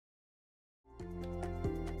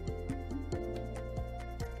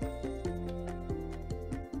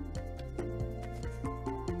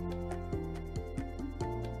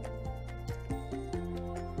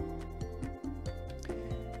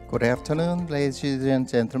Good afternoon, ladies and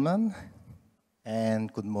gentlemen,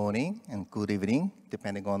 and good morning and good evening,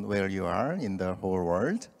 depending on where you are in the whole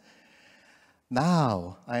world.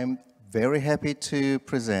 Now, I'm very happy to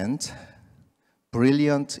present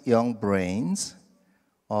brilliant young brains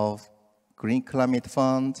of Green Climate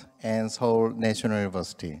Fund and Seoul National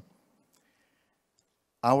University.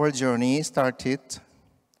 Our journey started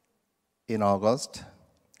in August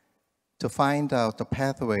to find out the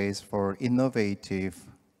pathways for innovative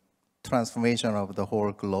transformation of the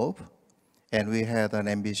whole globe, and we had an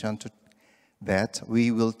ambition that we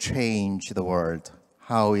will change the world,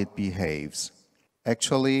 how it behaves.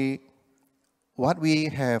 Actually, what we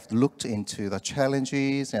have looked into the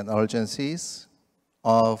challenges and urgencies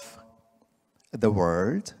of the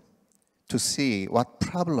world to see what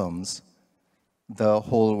problems the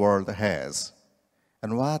whole world has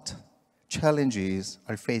and what challenges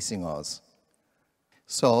are facing us.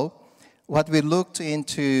 So, what we looked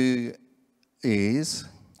into is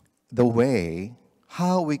the way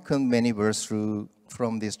how we can maneuver through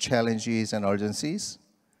from these challenges and urgencies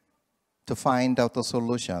to find out the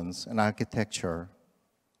solutions and architecture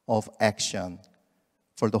of action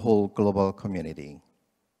for the whole global community.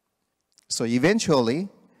 So eventually,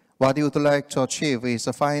 what we would like to achieve is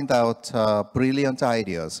to find out brilliant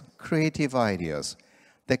ideas, creative ideas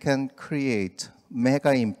that can create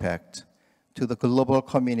mega impact to the global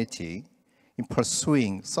community in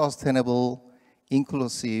pursuing sustainable,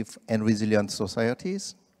 inclusive, and resilient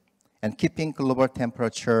societies, and keeping global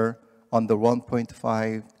temperature under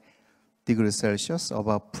 1.5 degrees Celsius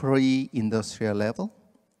above pre-industrial level,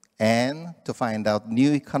 and to find out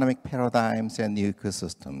new economic paradigms and new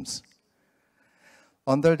ecosystems.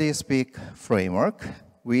 Under this big framework,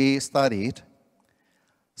 we studied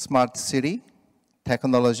smart city,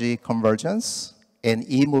 technology convergence, and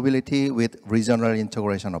e-mobility with regional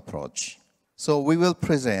integration approach. So we will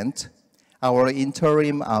present our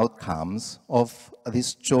interim outcomes of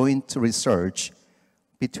this joint research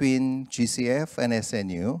between GCF and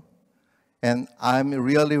SNU. And I'm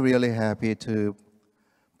really, really happy to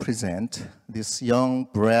present these young,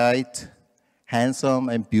 bright, handsome,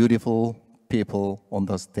 and beautiful people on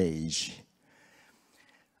the stage.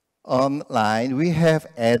 Online, we have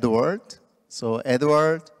Edward. So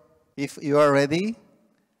Edward, if you are ready,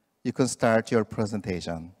 you can start your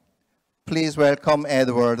presentation. Please welcome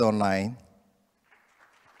Edward online.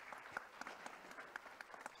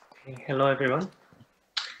 Okay, hello, everyone.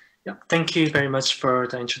 Yeah, thank you very much for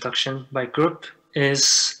the introduction. My group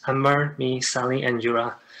is Ammar, me, Sally, and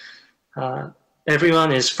Yura.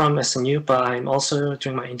 Everyone is from SNU, but I'm also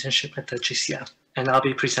doing my internship at the GCF, and I'll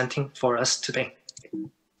be presenting for us today.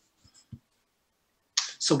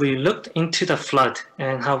 So we looked into the flood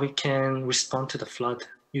and how we can respond to the flood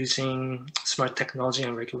using smart technology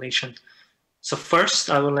and regulation. So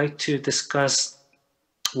first, I would like to discuss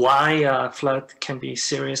why flood can be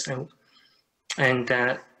serious and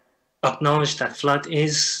acknowledge that flood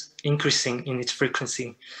is increasing in its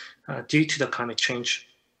frequency due to the climate change.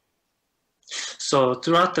 So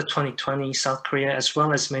throughout the 2020, South Korea, as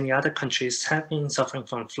well as many other countries, have been suffering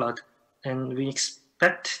from flood, and we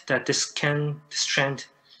expect that this trend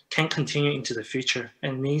can continue into the future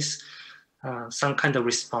and needs some kind of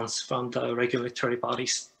response from the regulatory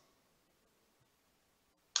bodies.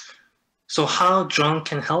 So how drone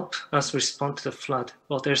can help us respond to the flood?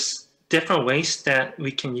 Well, there's different ways that we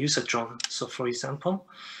can use a drone. So for example,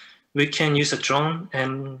 we can use a drone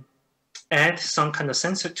and add some kind of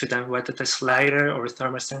sensor to them, whether it's LiDAR or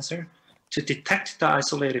thermal sensor, to detect the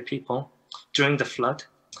isolated people during the flood.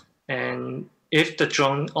 And if the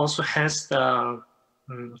drone also has the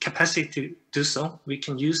capacity to do so, we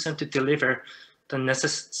can use them to deliver the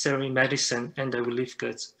necessary medicine and the relief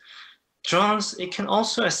goods. Drones, it can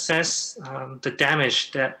also assess the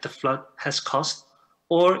damage that the flood has caused,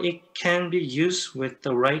 or it can be used with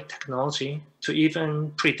the right technology to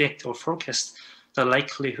even predict or forecast the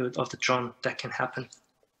likelihood of the drone that can happen.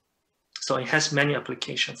 So it has many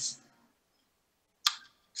applications.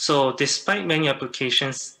 So despite many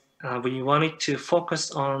applications, we wanted to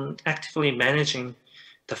focus on actively managing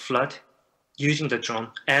the flood using the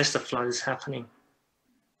drone as the flood is happening.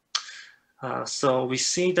 So we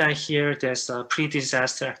see that here there's a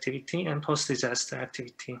pre-disaster activity and post-disaster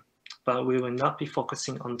activity, but we will not be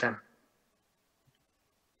focusing on them.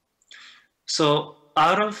 So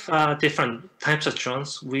out of different types of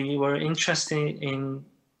drones, we were interested in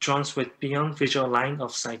drones with beyond visual line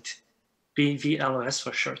of sight, BVLOS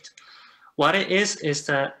for short. What it is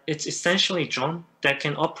that it's essentially a drone that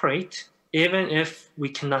can operate even if we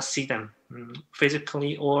cannot see them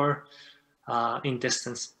physically or in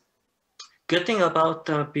distance. Good thing about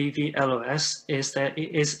the BVLOS is that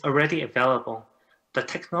it is already available. The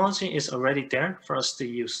technology is already there for us to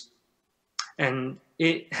use. And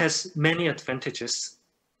it has many advantages.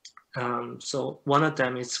 So one of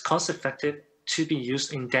them is cost-effective to be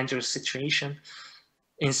used in dangerous situation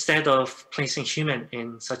instead of placing human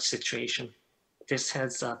in such situation. This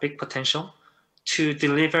has a big potential to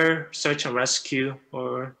deliver search and rescue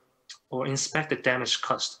or inspect the damage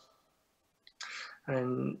caused.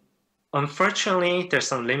 And unfortunately, there's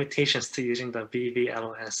some limitations to using the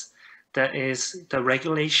BVLOS. That is the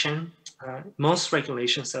regulation. Most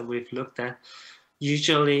regulations that we've looked at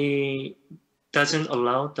usually doesn't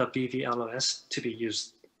allow the BVLOS to be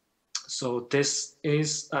used. So this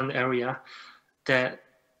is an area that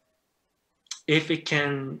if it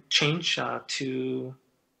can change to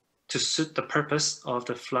suit the purpose of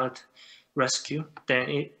the flood rescue,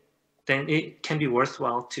 then it can be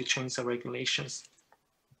worthwhile to change the regulations.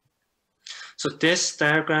 So this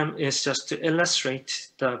diagram is just to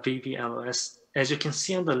illustrate the BVLOS. As you can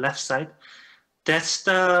see on the left side, that's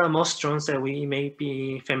the most drones that we may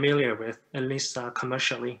be familiar with, at least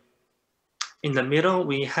commercially. In the middle,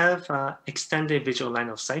 we have extended visual line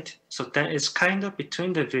of sight. So that is kind of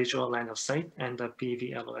between the visual line of sight and the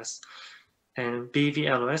BVLOS. And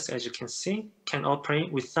BVLOS, as you can see, can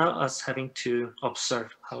operate without us having to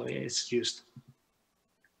observe how it is used.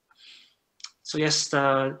 So yes,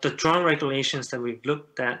 the drone regulations that we've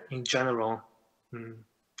looked at in general,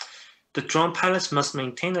 the drone pilots must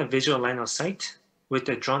maintain a visual line of sight with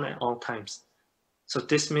the drone at all times. So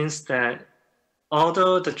this means that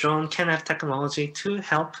although the drone can have technology to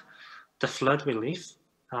help the flood relief,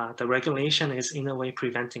 the regulation is in a way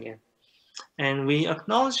preventing it. And we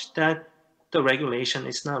acknowledge that the regulation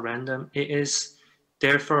is not random. It is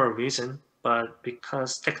there for a reason, but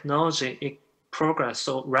because technology, it progress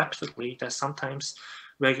so rapidly that sometimes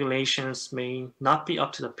regulations may not be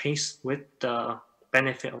up to the pace with the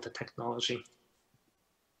benefit of the technology.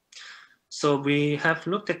 So we have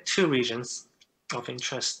looked at two regions of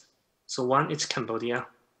interest. So one is Cambodia.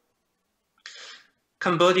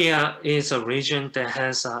 Cambodia is a region that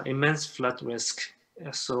has immense flood risk.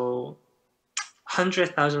 So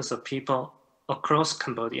hundreds of thousands of people across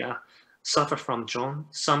Cambodia suffer from drone.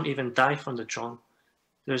 Some even die from the drone.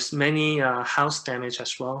 There's many house damage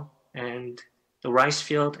as well, and the rice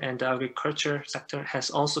field and the agriculture sector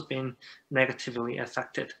has also been negatively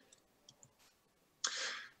affected.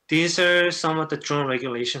 These are some of the drone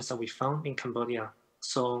regulations that we found in Cambodia.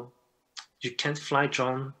 So you can't fly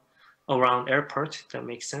drone around airport, that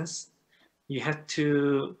makes sense. You have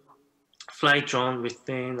to fly drone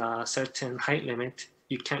within a certain height limit.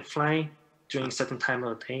 You can't fly during a certain time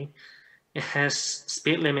of the day. It has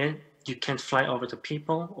speed limit. You can't fly over the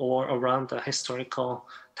people or around the historical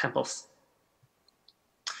temples.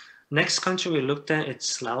 Next country we looked at,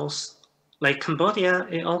 it's Laos. Like Cambodia,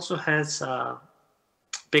 it also has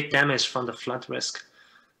big damage from the flood risk.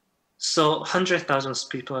 So 100,000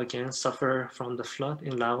 people again suffer from the flood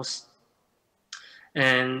in Laos.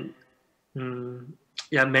 And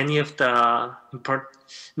yeah, many of the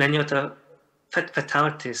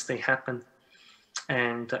fatalities, they happen.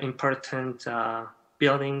 And the important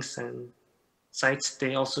buildings and sites,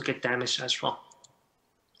 they also get damaged as well.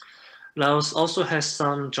 Laos also has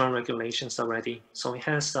some drone regulations already. So it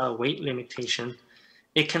has a weight limitation.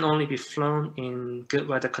 It can only be flown in good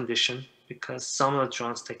weather condition because some of the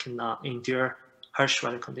drones, they cannot endure harsh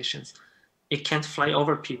weather conditions. It can't fly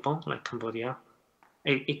over people like Cambodia.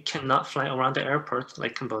 It cannot fly around the airport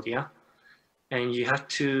like Cambodia. And you have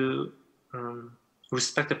to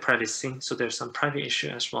respect the privacy. So there's some private issue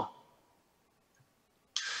as well.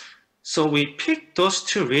 So we picked those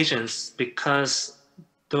two regions because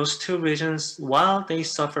those two regions, while they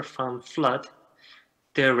suffer from flood,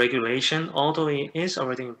 their regulation, although it is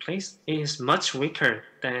already in place, it is much weaker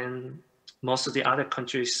than most of the other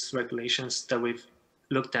countries' regulations that we've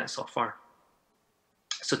looked at so far.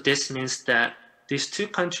 So this means that these two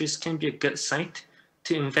countries can be a good site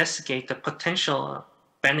to investigate the potential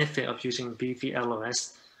benefit of using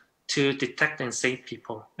BVLOS to detect and save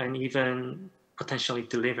people and even potentially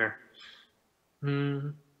deliver.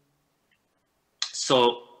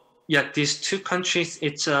 So yeah, these two countries,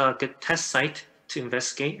 it's a good test site to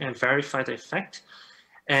investigate and verify the effect.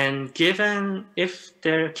 And given if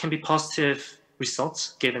there can be positive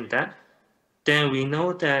results, given that, then we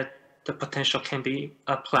know that the potential can be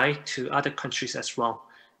applied to other countries as well,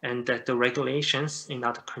 and that the regulations in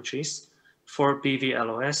other countries for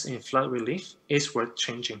BVLOS in flood relief is worth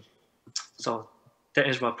changing. So that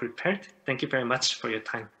is well prepared. Thank you very much for your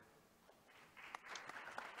time.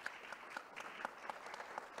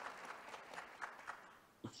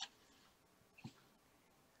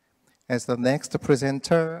 As the next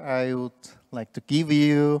presenter, I would like to give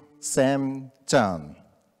you Sam John.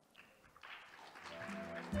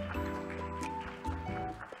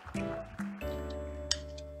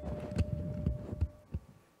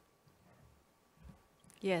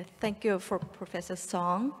 Yes, thank you for Professor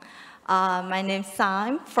Song. My name is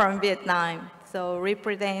Sam from Vietnam. So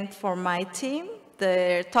represent for my team.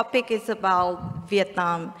 The topic is about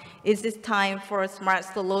Vietnam. Is it time for a smart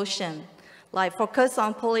solution? Like focus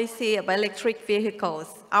on policy of electric vehicles.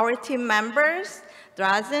 Our team members,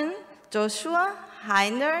 Drazen, Joshua,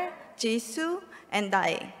 Heiner, Jisoo, and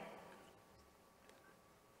Dai.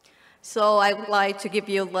 So I would like to give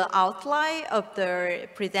you the outline of the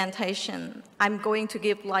presentation. I'm going to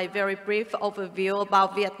give like very brief overview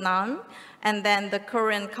about Vietnam and then the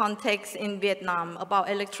current context in Vietnam about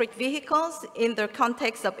electric vehicles in the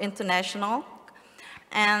context of international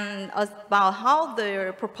and about how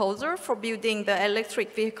the proposal for building the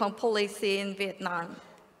electric vehicle policy in Vietnam.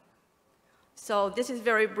 So this is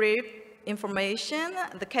very brief information.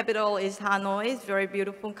 The capital is Hanoi, it's a very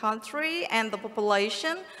beautiful country, and the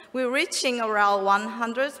population, we're reaching around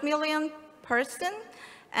 100 million person,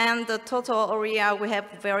 and the total area, we have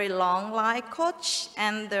very long line coach,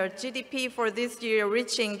 and the GDP for this year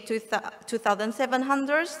reaching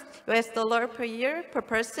 2,700 US dollar per year per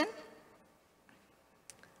person.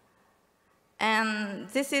 And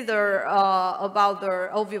this is about the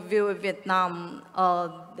overview of Vietnam.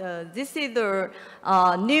 This is the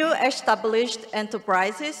new established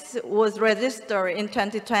enterprises was registered in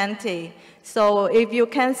 2020. So if you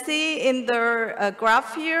can see in the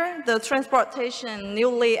graph here, the transportation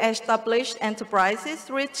newly established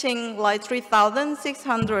enterprises reaching like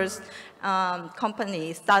 3,600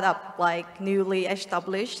 companies, startup like newly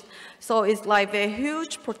established. So it's like a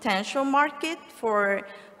huge potential market for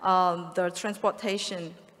the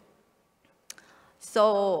transportation.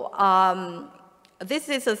 So this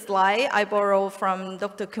is a slide I borrowed from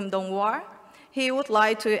Dr. Kim Dong-Hwa. He would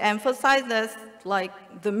like to emphasize this, like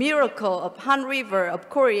the miracle of Han River of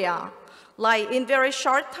Korea. Like in very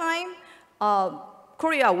short time,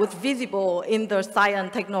 Korea was visible in the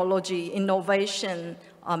science, technology, innovation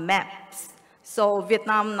maps. So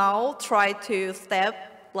Vietnam now try to step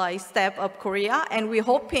up Korea, and we're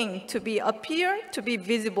hoping to be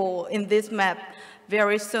visible in this map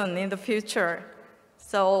very soon in the future.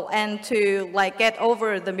 So, and to like get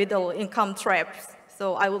over the middle income traps.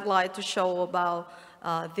 So I would like to show about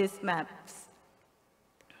these maps.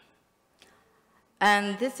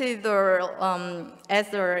 And this is the, as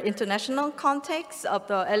the international context of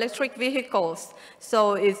the electric vehicles.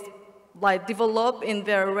 So it's like developed in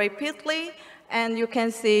very rapidly. And you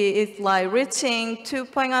can see it's like reaching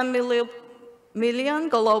 2.1 million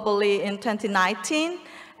globally in 2019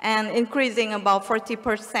 and increasing about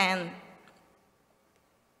 40%.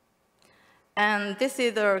 And this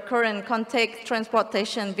is the current context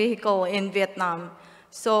transportation vehicle in Vietnam.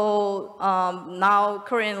 So now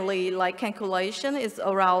currently like calculation is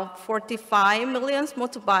around 45 million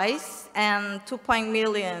motorbikes and 2.1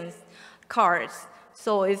 million cars.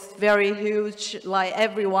 So it's very huge, like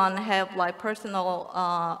everyone have like personal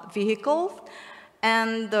vehicles.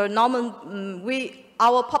 And the normal,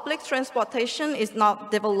 our public transportation is not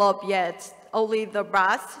developed yet. Only the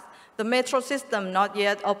bus, the metro system not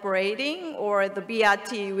yet operating, or the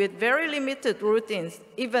BRT with very limited routines.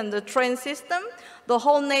 Even the train system, the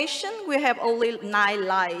whole nation, we have only 9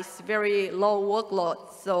 lines, very low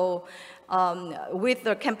workload. So with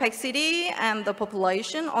the capacity and the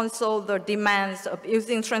population, also the demands of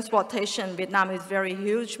using transportation, Vietnam is very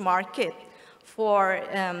huge market for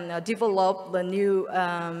develop the new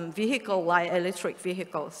vehicle like electric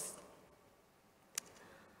vehicles.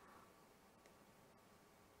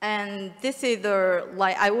 And this is the,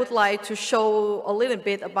 like, I would like to show a little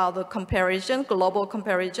bit about the comparison, global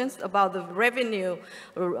comparisons about the revenue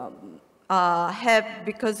have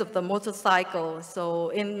because of the motorcycle. So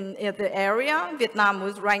in the area, Vietnam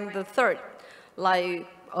was ranked the 3rd, like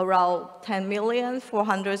around 10 million,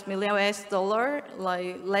 400 million US dollar,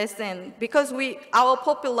 like less than, because our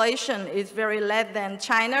population is very less than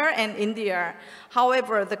China and India.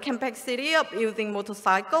 However, the capacity of using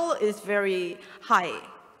motorcycle is very high.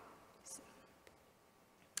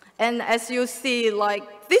 And as you see,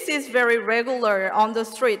 like, this is very regular on the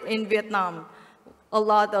street in Vietnam. A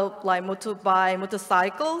lot of like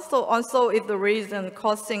motorcycles, so also is the reason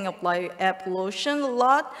causing of like air pollution a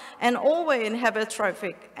lot, and always in heavy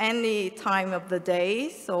traffic any time of the day.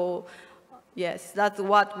 So yes, that's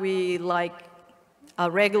what we like a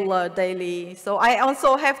regular daily. So I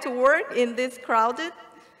also have to work in this crowded.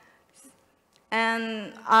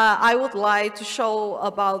 And I would like to show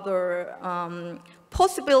about the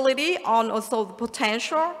possibility and also the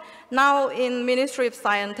potential. Now in Ministry of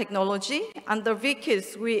Science and Technology, under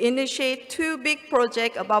VKIS, we initiate 2 big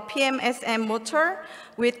projects about PMSM motor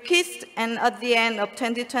with KISS, and at the end of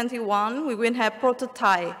 2021, we will have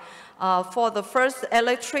prototype for the first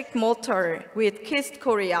electric motor with KISS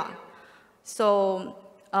Korea. So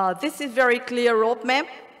this is very clear roadmap,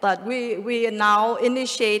 but we are now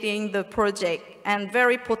initiating the project and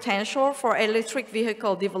very potential for electric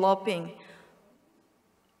vehicle developing.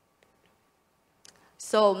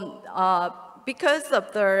 So because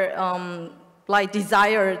of their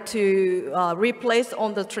desire to replace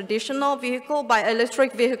on the traditional vehicle by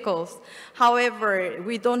electric vehicles, however,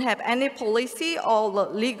 we don't have any policy or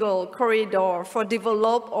legal corridor for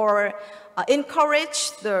develop or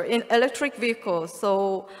encourage the electric vehicles.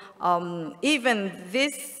 So even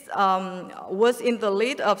this was in the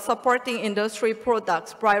lead of supporting industry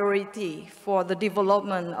products priority for the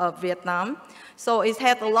development of Vietnam. So it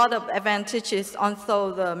had a lot of advantages.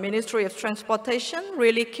 Also, the Ministry of Transportation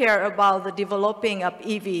really care about the developing of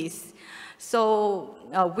EVs. So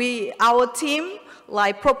our team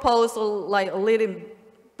proposed a little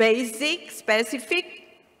basic, specific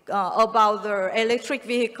about the electric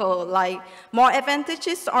vehicle, like more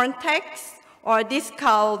advantages on tax or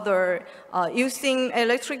discount the using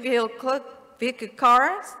electric vehicle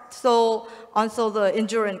cars. So also the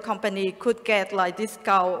insurance company could get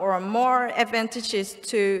discount or more advantages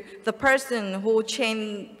to the person who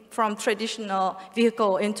changed from traditional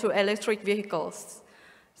vehicle into electric vehicles.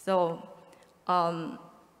 So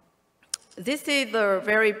this is the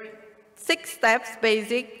very 6 steps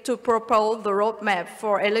basic to propose the roadmap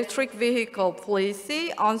for electric vehicle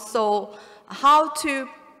policy. Also, how to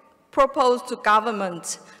propose to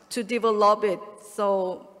government to develop it.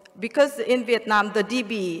 So, because in Vietnam, the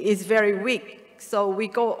DB is very weak. So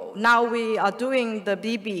now we are doing the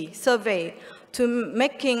DB survey to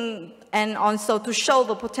making and also to show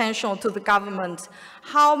the potential to the government.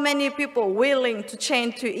 How many people willing to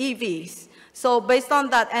change to EVs? So based on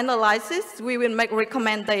that analysis, we will make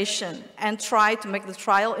recommendation and try to make the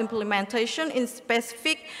trial implementation in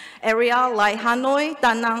specific area like Hanoi,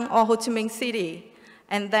 Da Nang, or Ho Chi Minh City.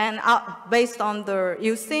 And then based on the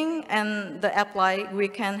using and the apply, we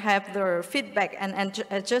can have the feedback and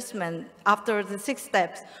adjustment. After the 6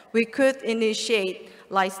 steps, we could initiate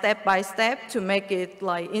step by step to make it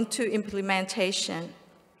into implementation.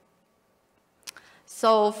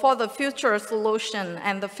 So for the future solution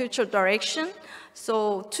and the future direction,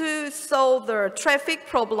 so to solve the traffic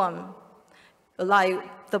problem,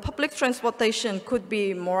 the public transportation could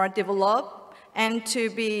be more developed and to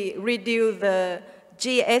be reduce the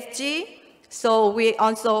GSG, so we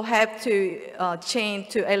also have to change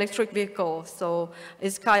to electric vehicles. So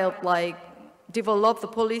it's kind of develop the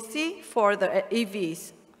policy for the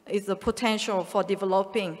EVs is the potential for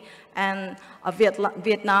developing. And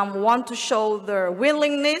Vietnam want to show the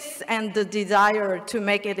willingness and the desire to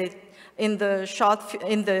make it in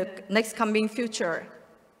the next coming future.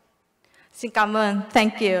 Xin cảm ơn.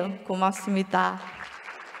 Thank you. 고맙습니다.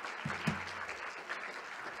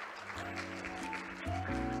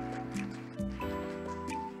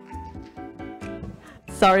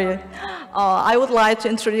 Sorry. I would like to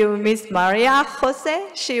introduce Ms. Maria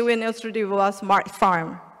Jose. She will introduce us Smart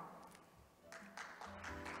Farm.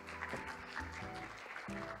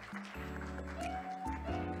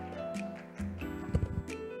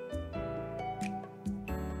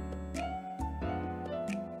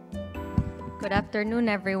 Good afternoon,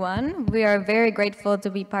 everyone. We are very grateful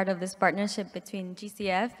to be part of this partnership between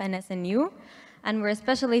GCF and SNU. And we're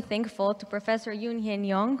especially thankful to Professor Yoon Hien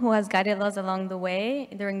Young, who has guided us along the way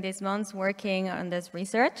during these months working on this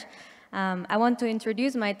research. I want to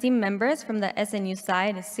introduce my team members from the SNU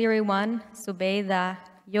side, Siriwan, Subeida,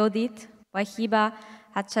 Yodit, Wahiba,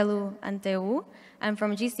 Hachalu, and Teu. And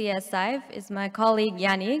from GCS side is my colleague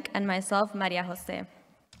Yannick and myself, Maria Jose.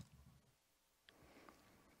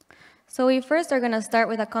 So we first are going to start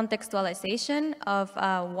with a contextualization of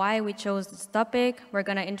why we chose this topic. We're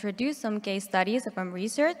going to introduce some case studies from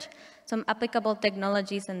research, some applicable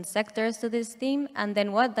technologies and sectors to this theme, and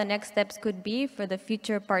then what the next steps could be for the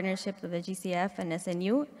future partnership with the GCF and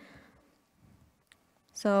SNU.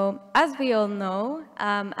 So as we all know,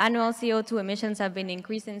 annual CO2 emissions have been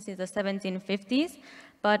increasing since the 1750s.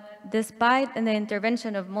 But despite the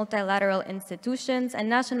intervention of multilateral institutions and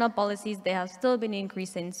national policies, they have still been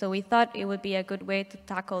increasing. So we thought it would be a good way to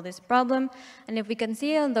tackle this problem. And if we can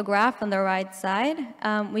see on the graph on the right side,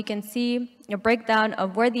 we can see a breakdown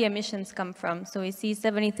of where the emissions come from. So we see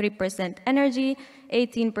 73% energy,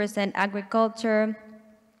 18% agriculture,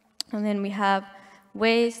 and then we have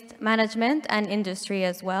waste management and industry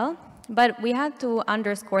as well. But we had to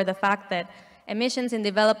underscore the fact that emissions in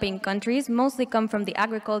developing countries mostly come from the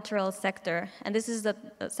agricultural sector, and this is the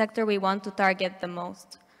sector we want to target the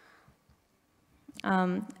most.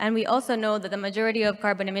 And we also know that the majority of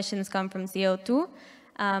carbon emissions come from CO2,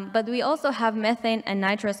 but we also have methane and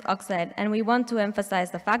nitrous oxide, and we want to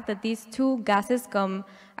emphasize the fact that these two gases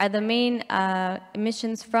are the main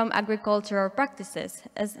emissions from agricultural practices.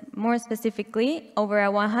 As more specifically, over a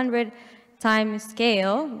 100-time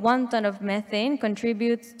scale, 1 ton of methane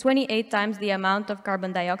contributes 28 times the amount of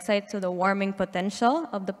carbon dioxide to the warming potential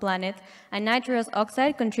of the planet, and nitrous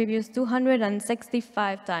oxide contributes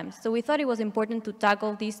 265 times. So we thought it was important to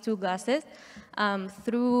tackle these two gases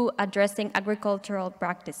through addressing agricultural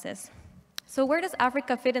practices. So where does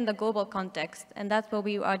Africa fit in the global context? And that's what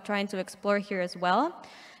we are trying to explore here as well.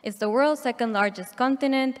 It's the world's second largest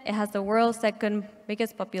continent. It has the world's second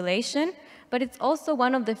biggest population, but it's also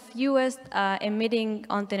one of the fewest emitting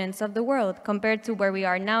continents of the world compared to where we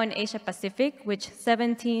are now in Asia Pacific, which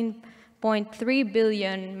 17.3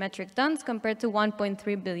 billion metric tons compared to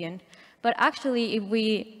 1.3 billion. But actually, if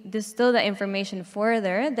we distill the information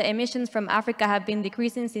further, the emissions from Africa have been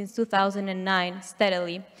decreasing since 2009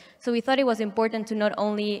 steadily. So we thought it was important to not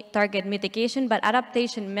only target mitigation, but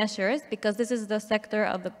adaptation measures, because this is the sector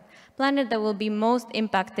of the planet that will be most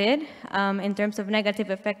impacted in terms of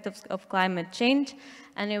negative effects of climate change.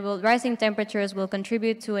 And rising temperatures will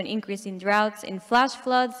contribute to an increase in droughts, in flash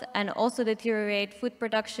floods, and also deteriorate food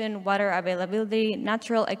production, water availability,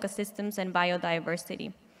 natural ecosystems, and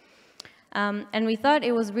biodiversity. And we thought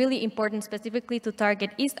it was really important specifically to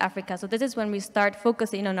target East Africa. So this is when we start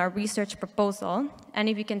focusing on our research proposal. And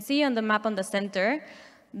if you can see on the map on the center,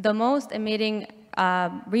 the most emitting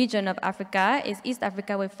region of Africa is East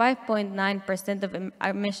Africa with 5.9% of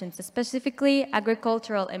emissions, specifically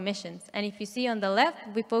agricultural emissions. And if you see on the left,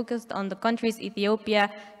 we focused on the countries Ethiopia,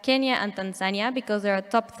 Kenya, and Tanzania because they are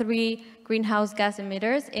top 3 greenhouse gas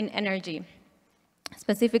emitters in energy,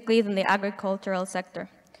 specifically in the agricultural sector.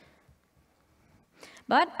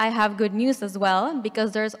 But I have good news as well,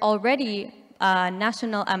 because there's already a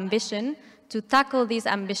national ambition to tackle these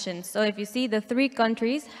ambitions. So if you see, the 3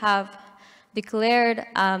 countries have declared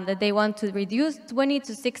that they want to reduce 20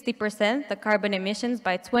 to 60% the carbon emissions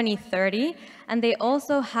by 2030. And they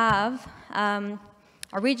also have a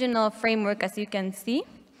regional framework, as you can see.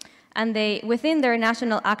 And within their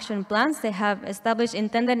national action plans, they have established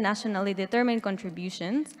intended nationally determined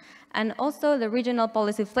contributions. And also the regional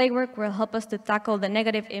policy framework will help us to tackle the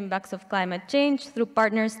negative impacts of climate change through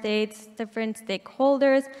partner states, different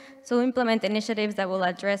stakeholders, so implement initiatives that will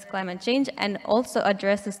address climate change and also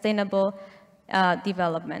address sustainable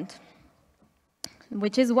development.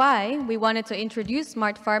 Which is why we wanted to introduce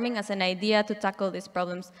smart farming as an idea to tackle these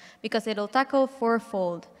problems, because it'll tackle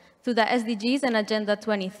 4-fold. Through the SDGs and Agenda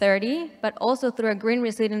 2030, but also through a green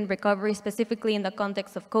resilient recovery, specifically in the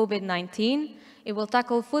context of COVID-19. It will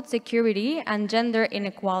tackle food security and gender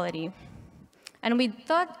inequality. And we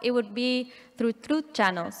thought it would be through 2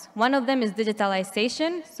 channels. One of them is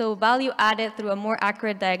digitalization, so value added through a more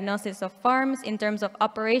accurate diagnosis of farms in terms of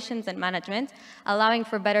operations and management, allowing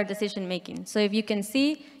for better decision making. So if you can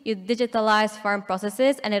see, you digitalize farm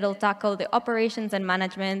processes and it'll tackle the operations and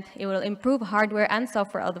management, it will improve hardware and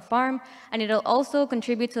software of the farm, and it'll also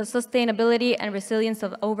contribute to the sustainability and resilience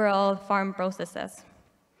of overall farm processes.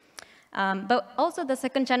 But also the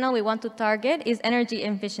second channel we want to target is energy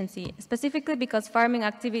efficiency, specifically because farming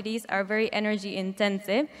activities are very energy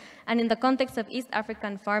intensive. And in the context of East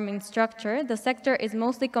African farming structure, the sector is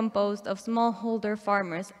mostly composed of smallholder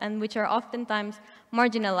farmers, and which are oftentimes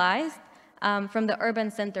marginalized from the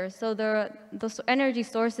urban centers. So those energy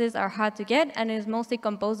sources are hard to get and is mostly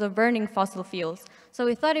composed of burning fossil fuels. So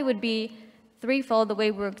we thought it would be threefold the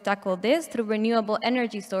way we would tackle this: through renewable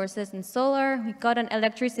energy sources and solar. We got on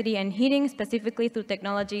electricity and heating, specifically through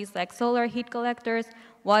technologies like solar heat collectors,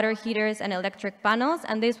 water heaters, and electric panels.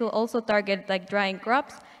 And this will also target like drying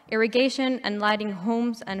crops, irrigation, and lighting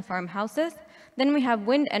homes and farmhouses. Then we have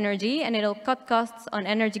wind energy, and it'll cut costs on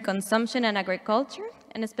energy consumption and agriculture.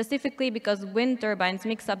 And specifically because wind turbines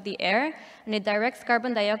mix up the air, and it directs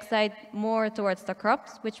carbon dioxide more towards the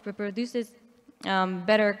crops, which produces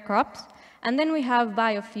better crops. And then we have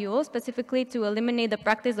biofuels, specifically to eliminate the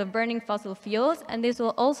practice of burning fossil fuels, and this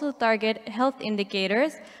will also target health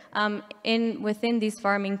indicators within these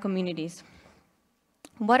farming communities.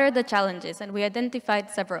 What are the challenges? And we identified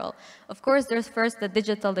several. Of course, there's first the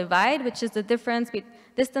digital divide, which is the difference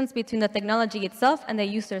distance between the technology itself and the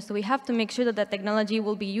user. So we have to make sure that the technology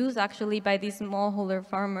will be used actually by these smallholder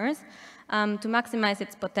farmers to maximize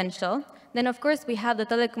its potential. Then, of course, we have the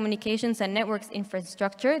telecommunications and networks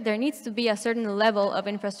infrastructure. There needs to be a certain level of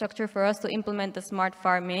infrastructure for us to implement the smart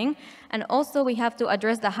farming. And also, we have to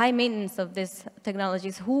address the high maintenance of these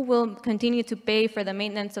technologies. Who will continue to pay for the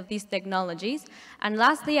maintenance of these technologies? And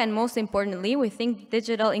lastly, and most importantly, we think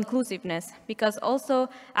digital inclusiveness, because also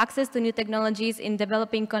access to new technologies in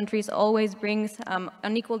developing countries always brings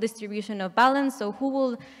an equal distribution of balance. So who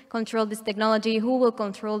will control this technology? Who will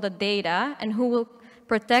control the data? And who will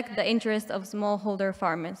protect the interests of smallholder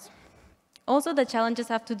farmers? Also, the challenges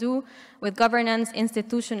have to do with governance,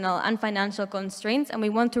 institutional, and financial constraints, and we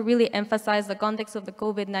want to really emphasize the context of the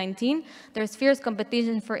COVID-19. There's fierce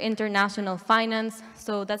competition for international finance,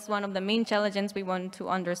 so that's one of the main challenges we want to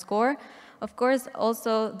underscore. Of course,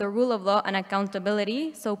 also the rule of law and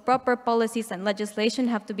accountability, so proper policies and legislation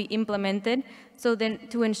have to be implemented, so then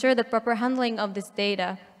to ensure the proper handling of this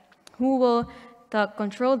data. Who will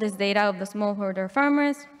control this data of the smallholder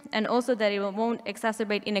farmers, and also that it won't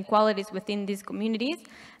exacerbate inequalities within these communities,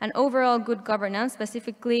 and overall good governance,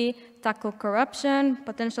 specifically tackle corruption,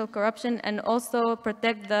 potential corruption, and also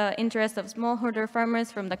protect the interests of smallholder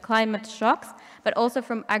farmers from the climate shocks, but also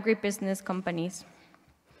from agribusiness companies.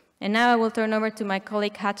 And now I will turn over to my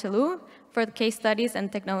colleague Hachelu for the case studies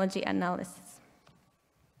and technology analysis.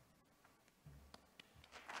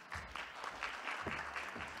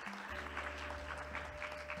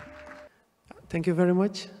 Thank you very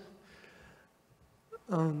much.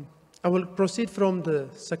 I will proceed from the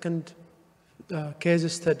second case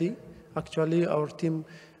study. Actually, our team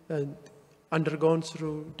undergone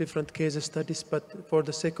through different case studies, but for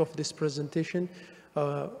the sake of this presentation,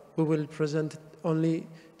 we will present only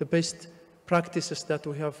the best practices that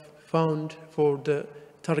we have found for the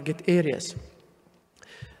target areas.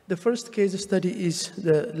 The first case study is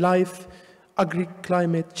the live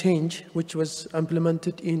agri-climate change, which was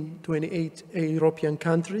implemented in 28 European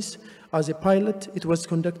countries. As a pilot, it was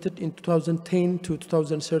conducted in 2010 to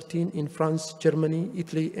 2013 in France, Germany,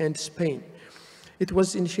 Italy, and Spain. It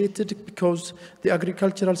was initiated because the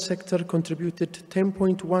agricultural sector contributed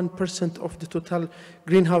 10.1% of the total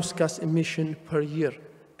greenhouse gas emission per year,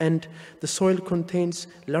 and the soil contains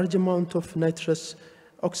large amount of nitrous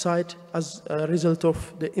oxide as a result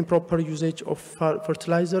of the improper usage of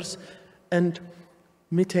fertilizers, and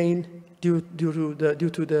methane due to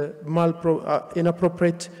the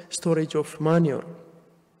inappropriate storage of manure.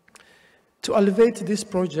 To elevate this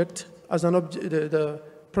project, the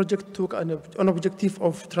project took an objective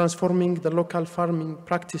of transforming the local farming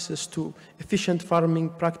practices to efficient farming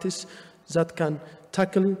practice that can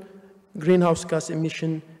tackle greenhouse gas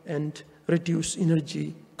emission and reduce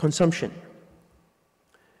energy consumption.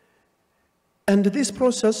 And this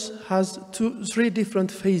process has three different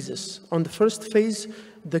phases. On the first phase,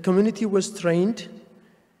 the community was trained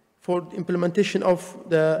for implementation of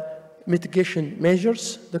the mitigation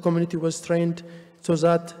measures. The community was trained so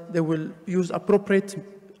that they will use appropriate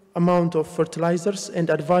amount of fertilizers and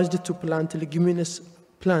advised to plant leguminous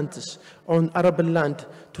plants on arable land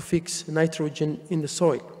to fix nitrogen in the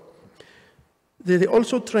soil. They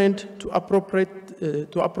also trained to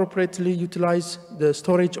appropriately utilize the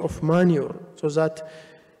storage of manure so that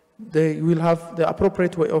they will have the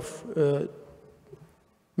appropriate way of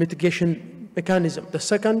mitigation mechanism. The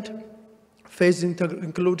second phase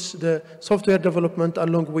includes the software development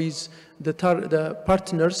along with the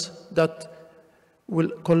partners that will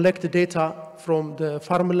collect the data from the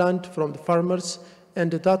farmland, from the farmers,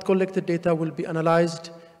 and that collected data will be analyzed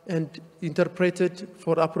and interpreted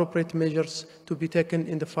for appropriate measures to be taken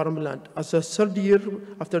in the farmland. As a third year,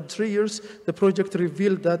 after 3 years, the project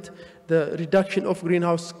revealed that the reduction of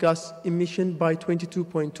greenhouse gas emission by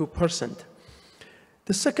 22.2%.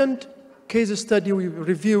 The second case study we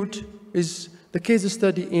reviewed is the case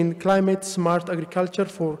study in climate smart agriculture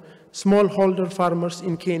for smallholder farmers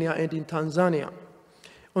in Kenya and in Tanzania.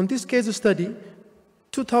 On this case study,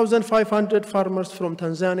 2,500 farmers from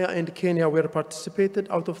Tanzania and Kenya were participated.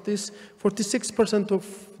 Out of this, 46%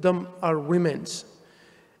 of them are women.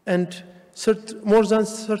 And more than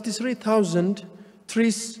 33,000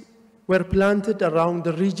 trees were planted around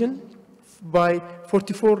the region by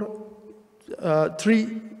 44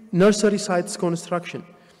 tree nursery sites construction.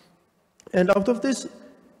 And out of this,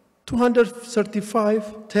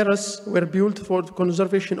 235 terraces were built for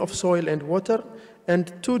conservation of soil and water,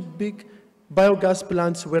 and 2 big biogas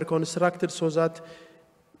plants were constructed so that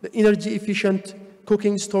the energy-efficient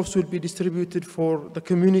cooking stoves will be distributed for the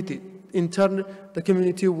community. In turn, the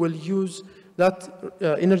community will use that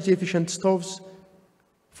energy-efficient stoves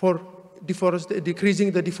for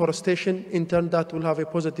decreasing the deforestation. In turn, that will have a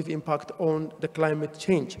positive impact on the climate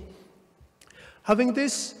change. Having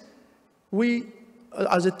this, we,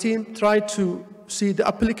 as a team, try to see the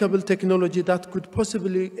applicable technology that could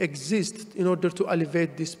possibly exist in order to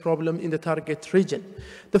alleviate this problem in the target region.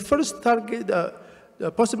 The first target,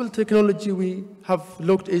 possible technology we have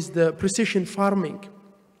looked is the precision farming.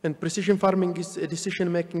 And precision farming is a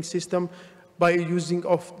decision-making system by using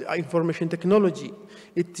of information technology.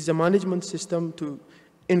 It is a management system to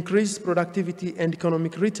increase productivity and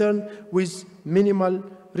economic return with minimal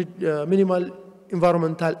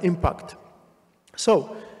environmental impact.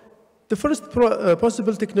 So, the first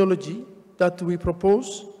possible technology that we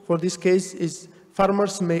propose for this case is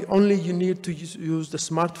farmers may only need to use the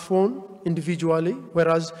smartphone individually,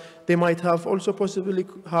 whereas they might have also possibly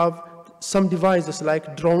have some devices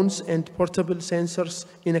like drones and portable sensors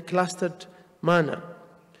in a clustered manner.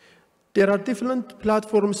 There are different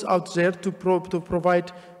platforms out there to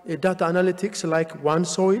provide data analytics like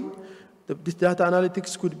OneSoil. This data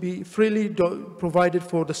analytics could be freely provided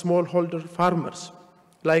for the smallholder farmers,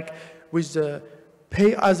 like with the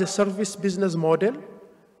pay-as-a-service business model.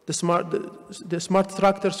 The smart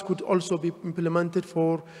tractors could also be implemented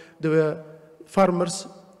for the farmers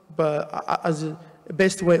as a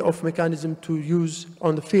best way of mechanism to use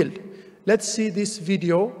on the field. Let's see this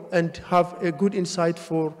video and have a good insight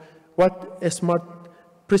for what a smart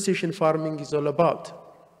precision farming is all about.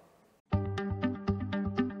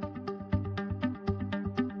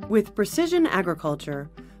 With precision agriculture,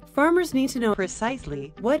 farmers need to know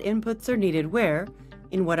precisely what inputs are needed where,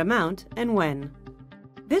 in what amount, and when.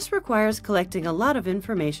 This requires collecting a lot of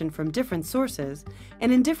information from different sources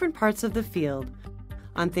and in different parts of the field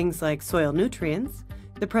on things like soil nutrients,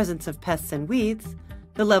 the presence of pests and weeds,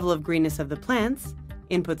 the level of greenness of the plants,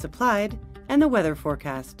 inputs applied, and the weather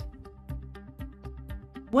forecast.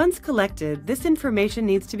 Once collected, this information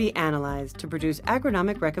needs to be analyzed to produce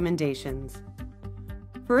agronomic recommendations.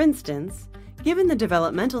 For instance, given the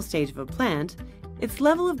developmental stage of a plant, its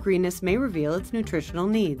level of greenness may reveal its nutritional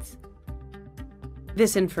needs.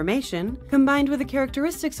 This information, combined with the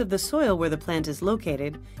characteristics of the soil where the plant is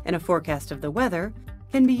located and a forecast of the weather,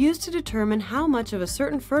 can be used to determine how much of a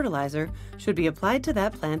certain fertilizer should be applied to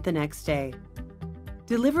that plant the next day.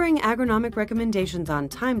 Delivering agronomic recommendations on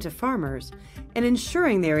time to farmers and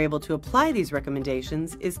ensuring they are able to apply these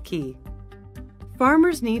recommendations is key.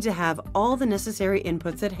 Farmers need to have all the necessary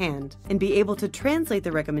inputs at hand and be able to translate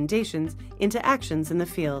the recommendations into actions in the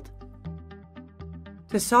field.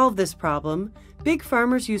 To solve this problem, big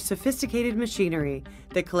farmers use sophisticated machinery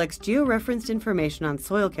that collects georeferenced information on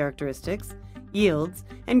soil characteristics, yields,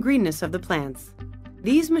 and greenness of the plants.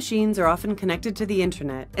 These machines are often connected to the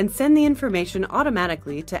internet and send the information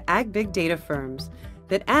automatically to ag big data firms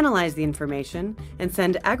that analyze the information and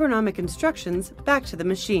send agronomic instructions back to the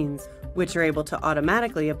machines, which are able to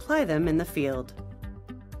automatically apply them in the field.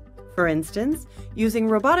 For instance, using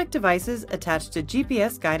robotic devices attached to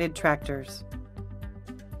GPS-guided tractors.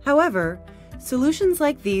 However, solutions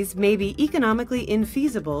like these may be economically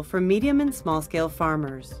infeasible for medium and small-scale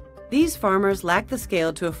farmers. These farmers lack the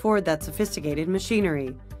scale to afford that sophisticated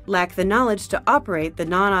machinery, lack the knowledge to operate the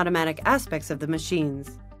non-automatic aspects of the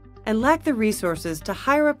machines, and lack the resources to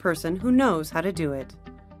hire a person who knows how to do it.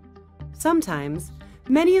 Sometimes,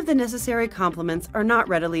 many of the necessary complements are not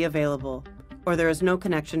readily available, or there is no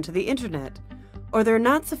connection to the internet, or there are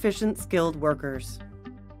not sufficient skilled workers.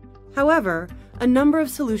 However, a number of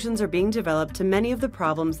solutions are being developed to many of the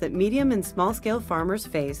problems that medium and small-scale farmers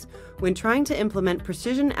face when trying to implement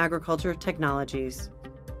precision agriculture technologies.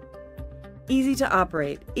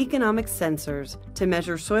 Easy-to-operate economic sensors to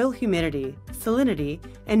measure soil humidity, salinity,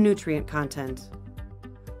 and nutrient content.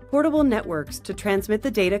 Portable networks to transmit the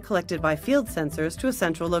data collected by field sensors to a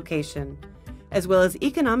central location, as well as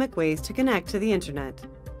economic ways to connect to the internet.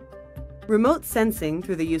 Remote sensing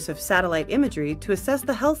through the use of satellite imagery to assess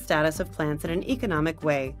the health status of plants in an economic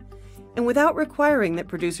way, and without requiring that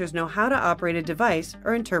producers know how to operate a device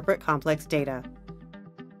or interpret complex data.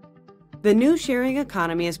 The new sharing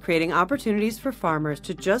economy is creating opportunities for farmers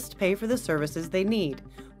to just pay for the services they need,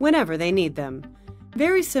 whenever they need them,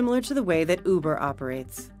 very similar to the way that Uber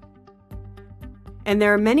operates. And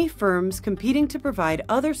there are many firms competing to provide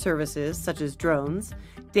other services such as drones,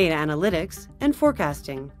 data analytics, and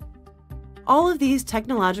forecasting. All of these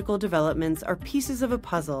technological developments are pieces of a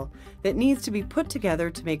puzzle that needs to be put together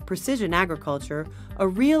to make precision agriculture a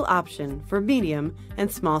real option for medium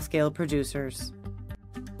and small-scale producers.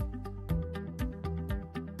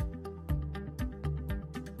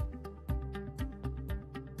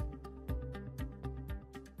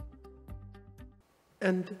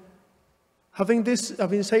 And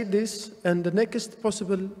Having said this, and the next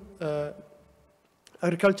possible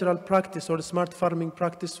agricultural practice or smart farming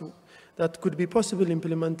practice that could be possibly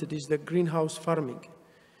implemented is the greenhouse farming.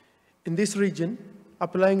 In this region,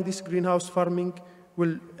 applying this greenhouse farming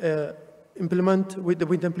will implement, with the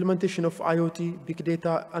implementation of IoT, big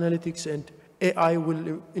data analytics, and AI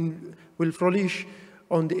will flourish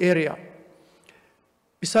on the area.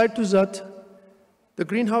 Besides that, the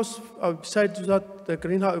greenhouse, beside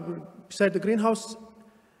the greenhouse,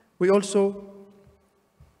 we also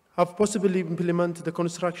have possibly implemented the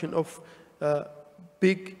construction of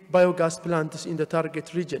big biogas plants in the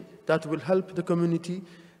target region that will help the community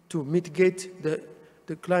to mitigate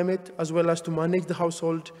the climate, as well as to manage the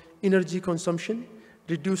household energy consumption,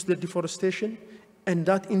 reduce the deforestation, and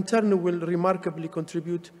that in turn will remarkably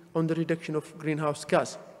contribute on the reduction of greenhouse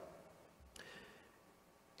gas.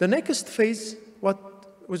 The next phase, what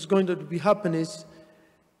was going to be happen is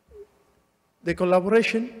the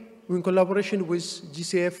collaboration, in collaboration with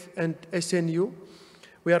GCF and SNU.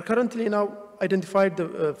 We are currently now identified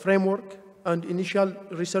the framework, and initial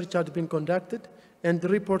research has been conducted, and the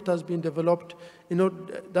report has been developed.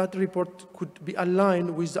 That report could be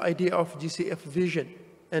aligned with the idea of GCF vision,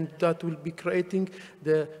 and that will be creating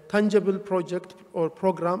the tangible project or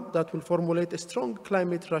program that will formulate a strong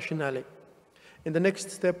climate rationale. And the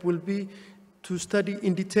next step will be to study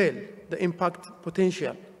in detail the impact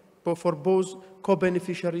potential for both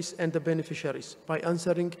co-beneficiaries and the beneficiaries by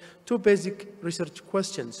answering two basic research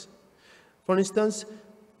questions. For instance,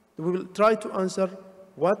 we will try to answer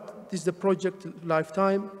what is the project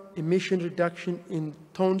lifetime emission reduction in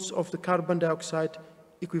tons of the carbon dioxide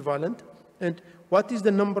equivalent, and what is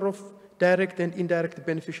the number of direct and indirect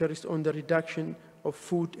beneficiaries on the reduction of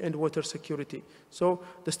food and water security. So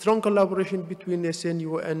the strong collaboration between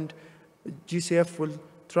SNU and GCF will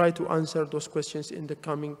try to answer those questions in the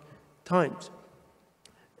coming times.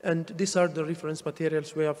 And these are the reference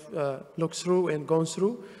materials we have looked through and gone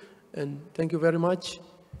through. And thank you very much.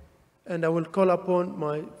 And I will call upon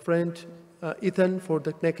my friend Ethan for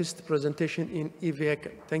the next presentation in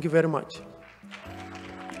e-vehicle. Thank you very much.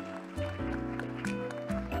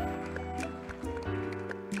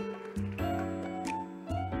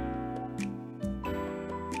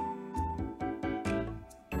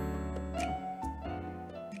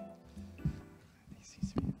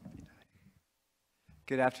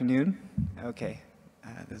 Good afternoon. Okay,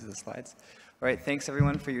 those are the slides. All right, thanks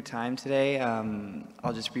everyone for your time today.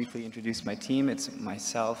 I'll just briefly introduce my team. It's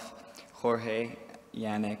myself, Jorge,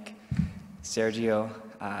 Yannick, Sergio.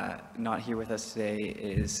 Not here with us today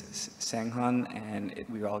is Sanghan, and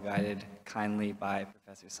we were all guided kindly by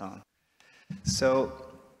Professor Song. So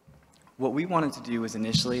what we wanted to do was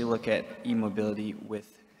initially look at e-mobility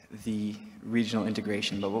with the regional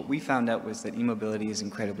integration, but what we found out was that e-mobility is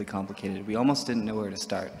incredibly complicated. We almost didn't know where to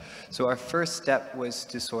start. So our first step was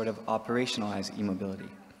to sort of operationalize e-mobility.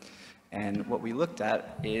 And what we looked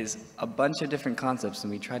at is a bunch of different concepts,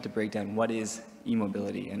 and we tried to break down what is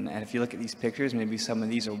e-mobility. And if you look at these pictures, maybe some of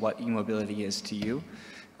these are what e-mobility is to you.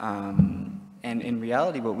 And in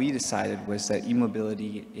reality, what we decided was that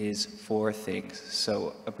e-mobility is 4 things.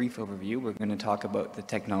 So a brief overview, we're going to talk about the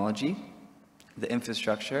technology, the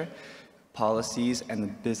infrastructure, policies, and the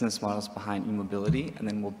business models behind e-mobility, and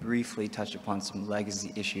then we'll briefly touch upon some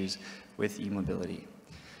legacy issues with e-mobility.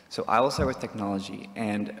 So I will start with technology,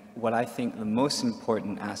 and what I think the most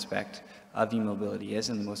important aspect of e-mobility is,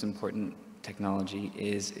 and the most important technology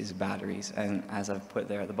is batteries. And as I've put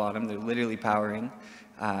there at the bottom, they're literally powering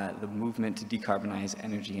the movement to decarbonize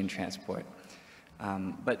energy and transport.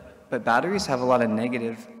 But batteries have a lot of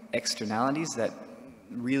negative externalities that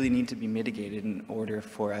really need to be mitigated in order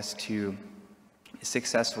for us to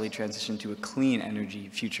successfully transition to a clean energy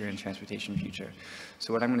future and transportation future.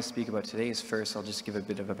 So what I'm going to speak about today is, first, I'll just give a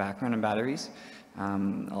bit of a background on batteries.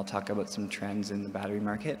 I'll talk about some trends in the battery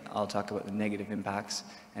market. I'll talk about the negative impacts,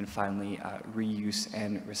 and finally, reuse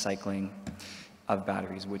and recycling of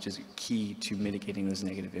batteries, which is key to mitigating those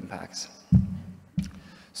negative impacts.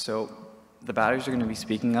 So the batteries we're going to be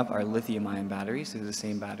speaking of are lithium-ion batteries. They're the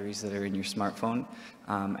same batteries that are in your smartphone,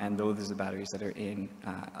 and those are the batteries that are in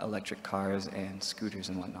electric cars and scooters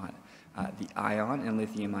and whatnot. The ion and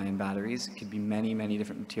lithium-ion batteries could be many, many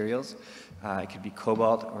different materials. It could be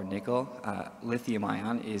cobalt or nickel.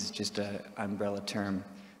 Lithium-ion is just an umbrella term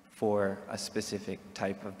for a specific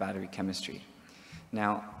type of battery chemistry.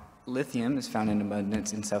 Now, lithium is found in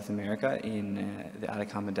abundance in South America, in the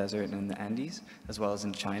Atacama Desert and in the Andes, as well as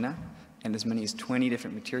in China. And as many as 20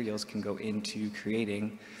 different materials can go into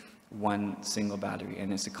creating one single battery,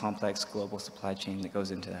 and it's a complex global supply chain that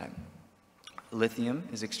goes into that. Lithium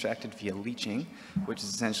is extracted via leaching, which is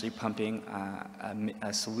essentially pumping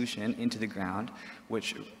a solution into the ground,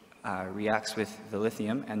 which reacts with the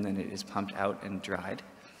lithium, and then it is pumped out and dried.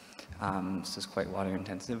 So it's quite water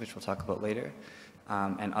intensive, which we'll talk about later.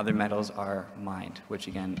 And other metals are mined, which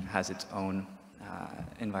again has its own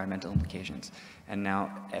environmental implications. And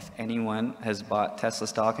now, if anyone has bought Tesla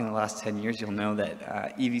stock in the last 10 years, you'll know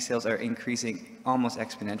that EV sales are increasing almost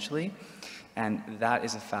exponentially. And that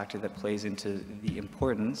is a factor that plays into the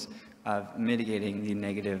importance of mitigating the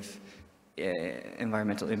negative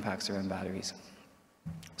environmental impacts around batteries.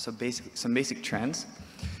 So some basic trends.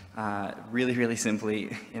 Really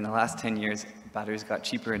simply, in the last 10 years, batteries got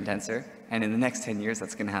cheaper and denser, and in the next 10 years,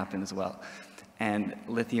 that's going to happen as well. And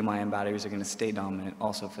lithium-ion batteries are going to stay dominant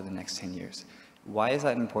also for the next 10 years. Why is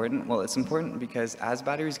that important? Well, it's important because as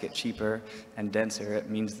batteries get cheaper and denser, it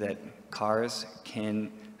means that cars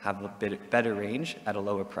can have a bit better range at a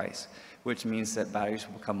lower price, which means that batteries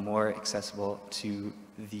will become more accessible to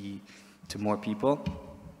more people.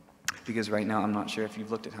 Because right now, I'm not sure if you've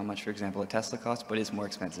looked at how much, for example, a Tesla costs, but it's more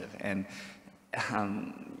expensive. And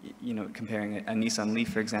you know, comparing a Nissan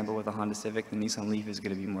Leaf, for example, with a Honda Civic, the Nissan Leaf is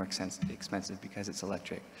going to be more expensive because it's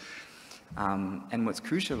electric. And what's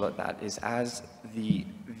crucial about that is as the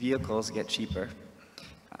vehicles get cheaper,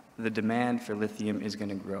 the demand for lithium is going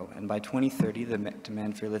to grow. And by 2030, the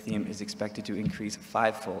demand for lithium is expected to increase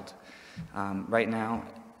 5-fold. Right now,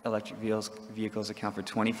 electric vehicles account for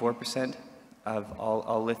 24% of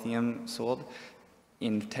all lithium sold.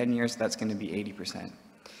 In 10 years, that's going to be 80%.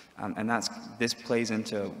 And this plays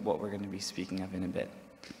into what we're going to be speaking of in a bit.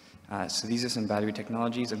 So these are some battery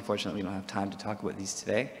technologies. Unfortunately, we don't have time to talk about these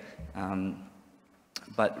today.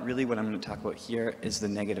 But really what I'm going to talk about here is the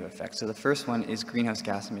negative effects. So the first one is greenhouse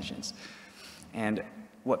gas emissions. And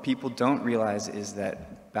what people don't realize is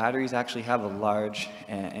that batteries actually have a large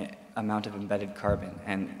amount of embedded carbon.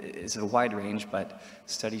 And it's a wide range, but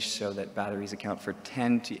studies show that batteries account for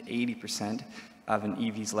 10 to 80% of an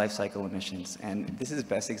EV's life cycle emissions. And this is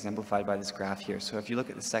best exemplified by this graph here. So if you look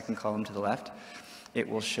at the second column to the left, it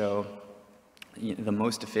will show the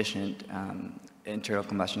most efficient internal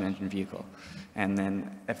combustion engine vehicle. And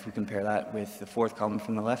then if we compare that with the fourth column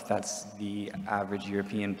from the left, that's the average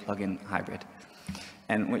European plug-in hybrid.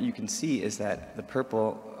 And what you can see is that the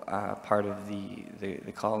purple part of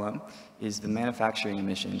the column is the manufacturing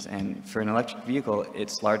emissions. And for an electric vehicle,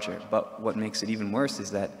 it's larger. But what makes it even worse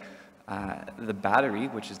is that the battery,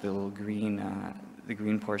 which is the little green, the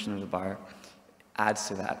green portion of the bar, adds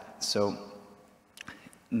to that. So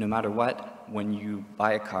no matter what, when you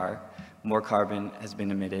buy a car, more carbon has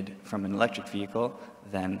been emitted from an electric vehicle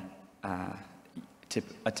than a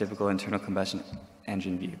typical internal combustion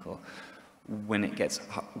engine vehicle. When it gets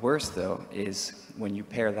worse, though, is when you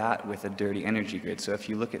pair that with a dirty energy grid. So if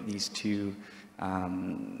you look at these two,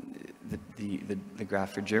 the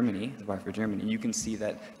graph for Germany, the bar for Germany, you can see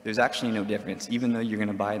that there's actually no difference. Even though you're going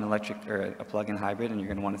to buy an electric or a plug-in hybrid and you're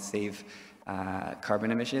going to want to save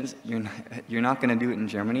carbon emissions, you're not going to do it in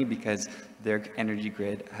Germany because their energy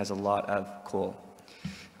grid has a lot of coal.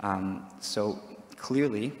 So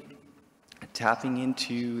clearly, tapping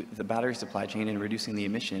into the battery supply chain and reducing the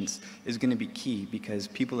emissions is going to be key because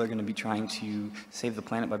people are going to be trying to save the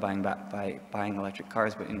planet by buying electric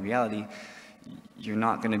cars, but in reality, you're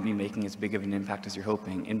not going to be making as big of an impact as you're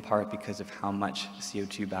hoping, in part because of how much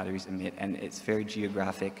CO2 batteries emit, and it's very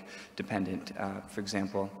geographic dependent. For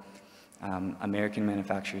example, American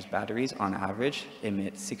manufacturers' batteries, on average,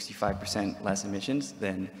 emit 65% less emissions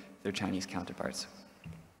than their Chinese counterparts.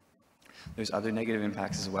 There's other negative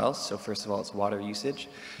impacts as well. So first of all, it's water usage.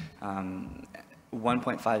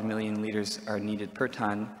 1.5 million liters are needed per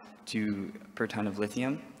ton of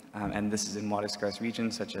lithium, and this is in water-scarce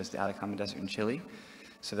regions such as the Atacama Desert in Chile.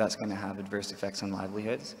 So that's going to have adverse effects on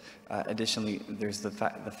livelihoods. Additionally, there's the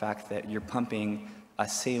fact that you're pumping a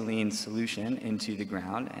saline solution into the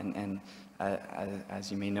ground, and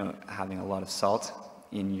as you may know, having a lot of salt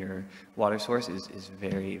in your water source is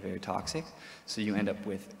very, very toxic. So you end up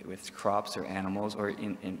with crops or animals or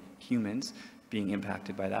in humans being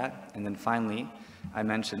impacted by that. And then finally, I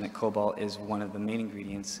mentioned that cobalt is one of the main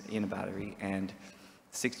ingredients in a battery, and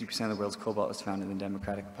 60% of the world's cobalt is found in the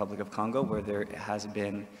Democratic Republic of Congo, where there has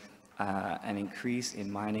been an increase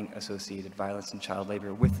in mining-associated violence and child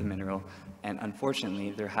labor with the mineral, and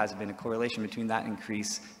unfortunately, there has been a correlation between that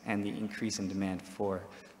increase and the increase in demand for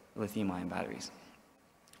lithium-ion batteries.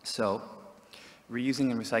 So, reusing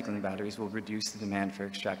and recycling batteries will reduce the demand for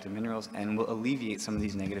extracted minerals and will alleviate some of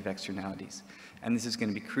these negative externalities. And this is going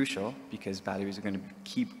to be crucial because batteries are going to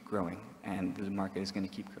keep growing and the market is going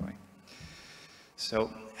to keep growing. So,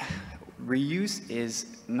 reuse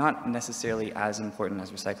is not necessarily as important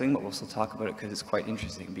as recycling, but we'll still talk about it because it's quite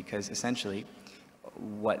interesting, because essentially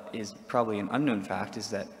what is probably an unknown fact is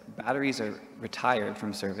that batteries are retired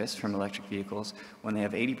from service from electric vehicles when they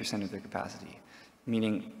have 80% of their capacity,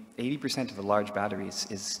 meaning 80% of a large battery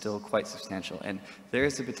is still quite substantial, and there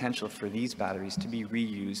is the potential for these batteries to be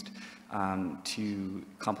reused to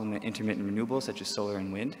complement intermittent renewables such as solar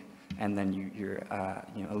and wind, and then you're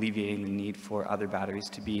alleviating the need for other batteries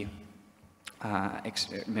to be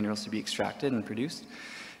minerals to be extracted and produced.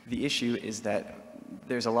 The issue is that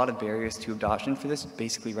there's a lot of barriers to adoption for this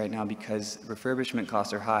basically right now because refurbishment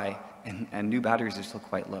costs are high and new batteries are still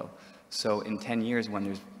quite low. So in 10 years, when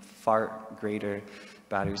there's far greater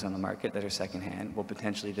batteries on the market that are secondhand, well,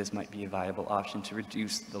 potentially this might be a viable option to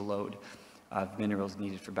reduce the load of minerals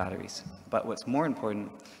needed for batteries. But what's more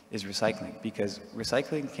important is recycling, because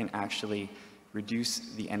recycling can actually reduce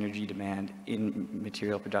the energy demand in